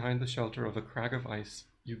 huddling behind the shelter of a crag of ice,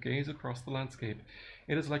 you gaze across the landscape.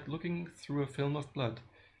 It is like looking through a film of blood.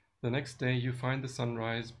 The next day you find the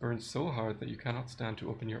sunrise burns so hard that you cannot stand to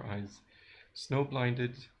open your eyes.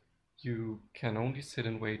 Snow-blinded, you can only sit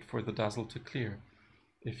and wait for the dazzle to clear.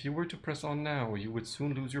 If you were to press on now, you would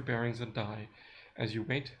soon lose your bearings and die. As you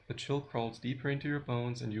wait, the chill crawls deeper into your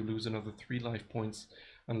bones and you lose another 3 life points,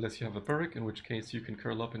 unless you have a burek, in which case you can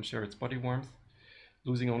curl up and share its body warmth,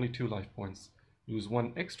 losing only 2 life points. Lose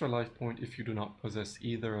 1 extra life point if you do not possess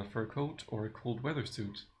either a fur coat or a cold weather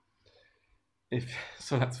suit.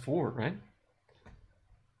 So that's 4, right?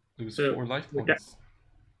 Lose 4 life points.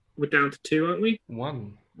 We're down to 2, aren't we?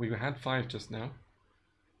 1. We had 5 just now.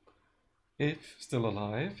 If still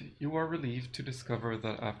alive, you are relieved to discover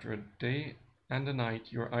that after a day and a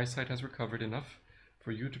night, your eyesight has recovered enough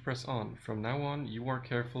for you to press on. From now on, you are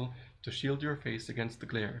careful to shield your face against the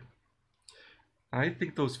glare. I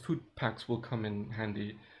think those food packs will come in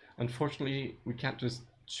handy. Unfortunately, we can't just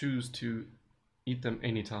choose to eat them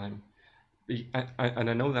anytime. And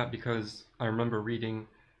I know that because I remember reading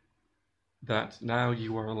that now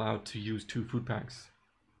you are allowed to use 2 food packs.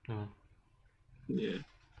 Yeah.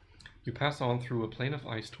 You pass on through a plain of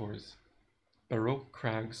ice tors, baroque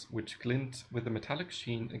crags which glint with a metallic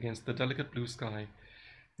sheen against the delicate blue sky.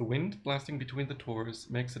 The wind blasting between the tors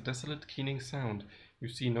makes a desolate keening sound. You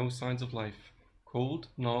see no signs of life. Cold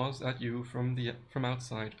gnaws at you from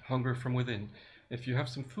outside, hunger from within. If you have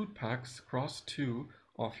some food packs, cross 2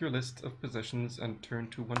 off your list of possessions and turn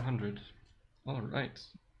to 100. All right.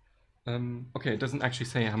 Okay, it doesn't actually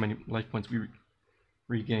say how many life points we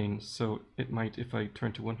regain, so it might if I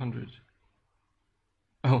turn to 100.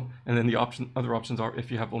 Oh, and then the other options are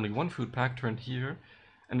if you have only 1 food pack, turn here,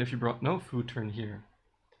 and if you brought no food, turn here.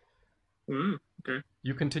 Okay.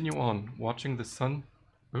 You continue on, watching the sun.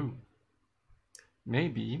 Ooh.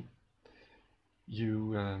 Maybe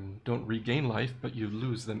you don't regain life, but you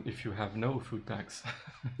lose them if you have no food packs.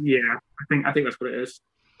 Yeah, I think that's what it is.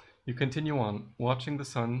 You continue on, watching the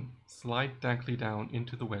sun slide dankly down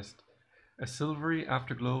into the west. A silvery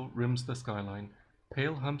afterglow rims the skyline.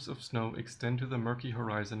 Pale humps of snow extend to the murky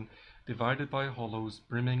horizon, divided by hollows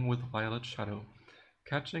brimming with violet shadow.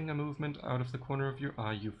 Catching a movement out of the corner of your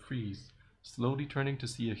eye, you freeze, slowly turning to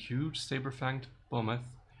see a huge saber-fanged behemoth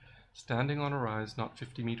standing on a rise not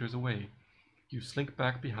 50 meters away. You slink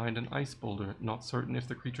back behind an ice boulder, not certain if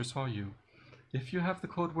the creature saw you. If you have the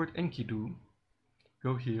code word Enkidu,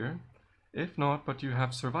 go here. If not, but you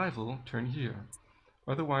have survival, turn here.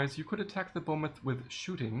 Otherwise, you could attack the behemoth with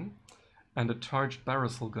shooting and a charged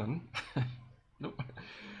barrel gun. Nope.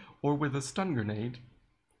 Or with a stun grenade.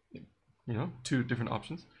 2 different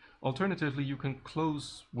options. Alternatively, you can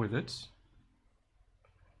close with it.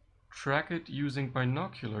 Track it using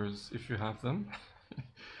binoculars if you have them.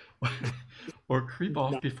 Or creep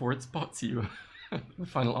off before it spots you. The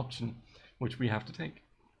final option, which we have to take.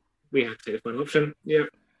 We have to take the final option. Yeah.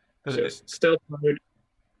 But So stealth mode.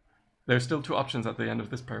 There's still 2 options at the end of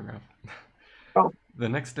this paragraph. Oh. The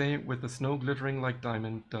next day, with the snow glittering like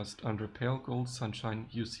diamond dust under pale gold sunshine,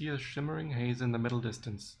 you see a shimmering haze in the middle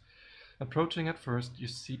distance. Approaching at first,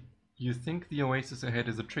 you think the oasis ahead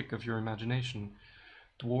is a trick of your imagination.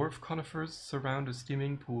 Dwarf conifers surround a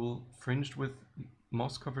steaming pool fringed with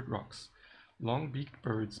moss-covered rocks. Long-beaked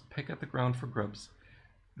birds peck at the ground for grubs.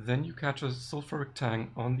 Then you catch a sulfuric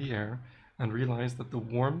tang on the air and realize that the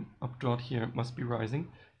warm updraught here must be rising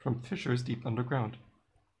from fissures deep underground.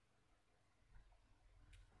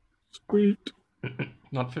 Sweet.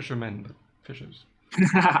 Not fishermen, but fissures.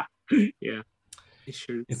 Yeah.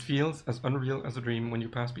 Fissures. It feels as unreal as a dream when you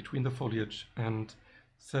pass between the foliage and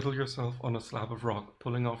settle yourself on a slab of rock,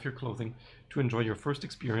 pulling off your clothing to enjoy your first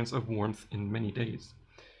experience of warmth in many days.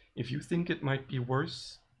 If you think it might be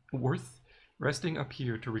worth resting up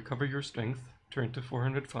here to recover your strength, turn to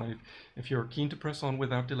 405. If you are keen to press on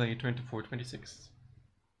without delay, turn to 426.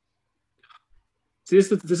 So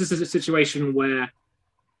this is a situation where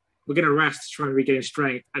we're going to rest to try and regain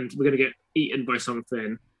strength, and we're going to get eaten by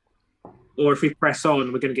something. Or if we press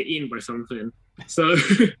on, we're going to get eaten by something. So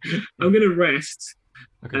I'm going to rest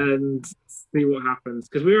and see what happens.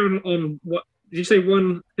 Because we're on what? Did you say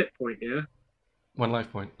 1 hit point, yeah? 1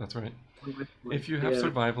 life point, that's right. If you have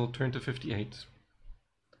survival, turn to 58.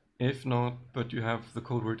 If not, but you have the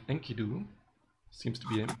code word Enkidu, seems to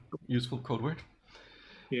be a useful code word,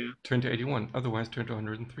 turn to 81, otherwise turn to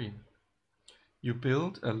 103. You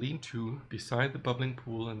build a lean-to beside the bubbling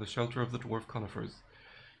pool in the shelter of the dwarf conifers.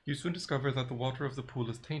 You soon discover that the water of the pool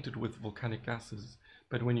is tainted with volcanic gases,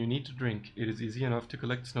 but when you need to drink, it is easy enough to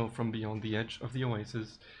collect snow from beyond the edge of the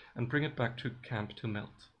oasis and bring it back to camp to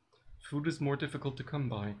melt. Food is more difficult to come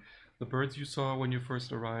by. The birds you saw when you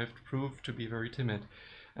first arrived proved to be very timid,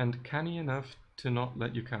 and canny enough to not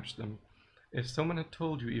let you catch them. If someone had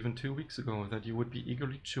told you even 2 weeks ago that you would be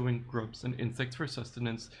eagerly chewing grubs and insects for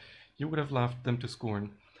sustenance, you would have laughed them to scorn.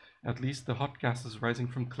 At least the hot gases rising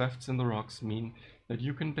from clefts in the rocks mean that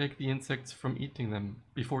you can bake the insects from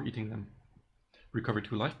before eating them. Recover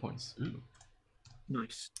 2 life points. Ooh.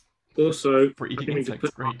 Nice. Also, for eating insects,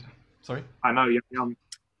 great. Sorry? I know, yum.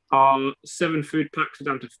 7 food packs are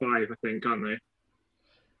down to 5, I think, aren't they?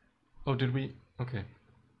 Oh, did we? Okay.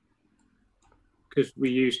 Because we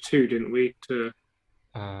used 2, didn't we?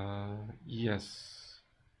 Yes.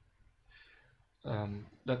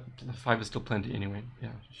 That 5 is still plenty anyway.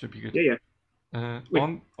 Yeah, should be good. Yeah.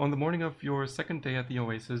 On the morning of your second day at the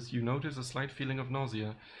oasis, you notice a slight feeling of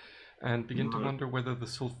nausea. and begin to wonder whether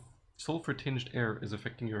the sulfur-tinged air is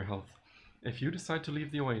affecting your health. If you decide to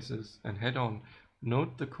leave the oasis and head on,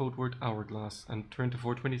 note the code word hourglass and turn to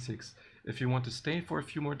 426. If you want to stay for a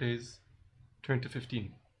few more days, turn to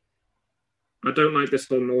 15. I don't like this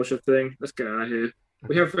whole nausea thing. Let's get out of here.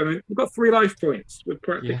 We've got 3 life points. We're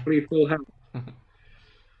practically full health.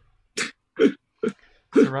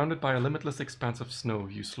 Surrounded by a limitless expanse of snow,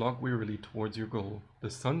 you slog wearily towards your goal. The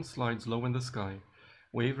sun slides low in the sky,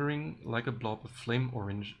 wavering like a blob of flame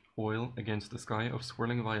orange oil against the sky of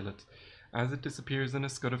swirling violet. As it disappears in a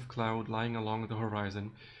scud of cloud lying along the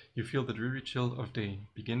horizon, you feel the dreary chill of day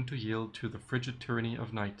begin to yield to the frigid tyranny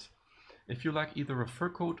of night. If you lack either a fur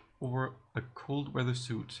coat or a cold weather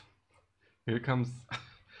suit, here it comes,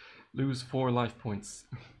 lose 4 life points.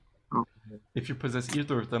 If you possess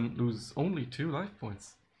either of them, lose only 2 life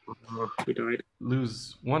points. We died.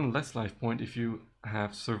 Lose 1 less life point if you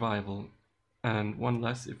have survival, and 1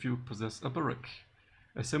 less if you possess a Baruch.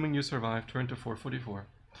 Assuming you survive, turn to 444.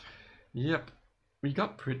 Yep, we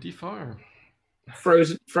got pretty far.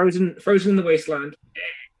 Frozen in the wasteland.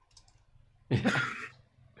 Yeah.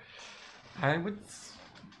 I would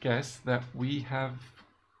guess that we have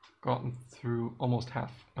gotten through almost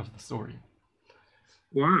half of the story.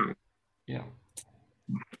 Wow. Yeah.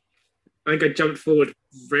 I think I jumped forward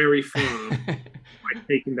very far by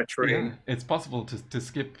taking the train. Yeah, it's possible to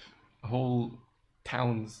skip whole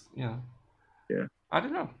towns. Yeah. Yeah. I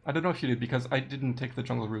don't know if you did, because I didn't take the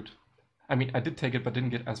jungle route. I mean, I did take it, but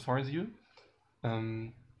didn't get as far as you.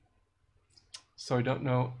 So I don't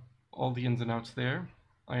know all the ins and outs there.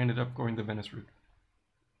 I ended up going the Venice route.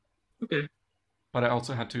 Okay. But I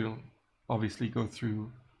also had to obviously go through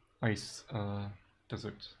ice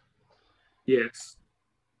desert. Yes.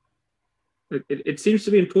 It seems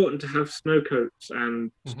to be important to have snow coats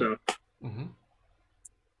and stuff. Mm-hmm.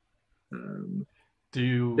 Do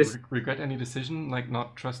you regret any decision, like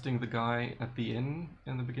not trusting the guy at the inn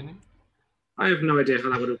in the beginning? I have no idea how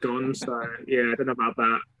that would have gone, so yeah, I don't know about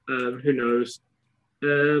that. Who knows?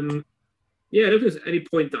 Yeah, I don't think there's any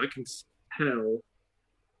point that I can tell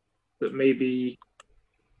that maybe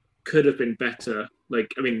could have been better.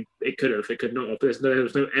 Like, I mean, it could have, it could not have. There's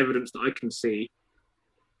no evidence that I can see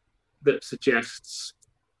that suggests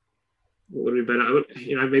what would be better.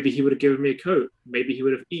 Maybe he would have given me a coat. Maybe he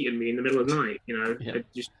would have eaten me in the middle of the night. Yeah.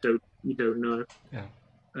 You don't know. Yeah.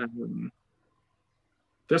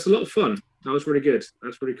 That's a lot of fun. That was really good.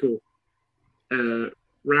 That's really cool.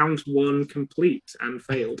 Round 1 complete and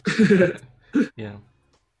failed. Yeah.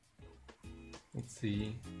 Let's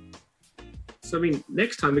see. So I mean,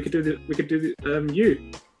 next time we could do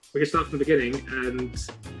We could start from the beginning, and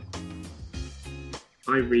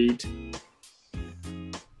I read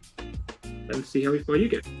and see how far you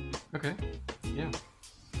get. Okay. Yeah.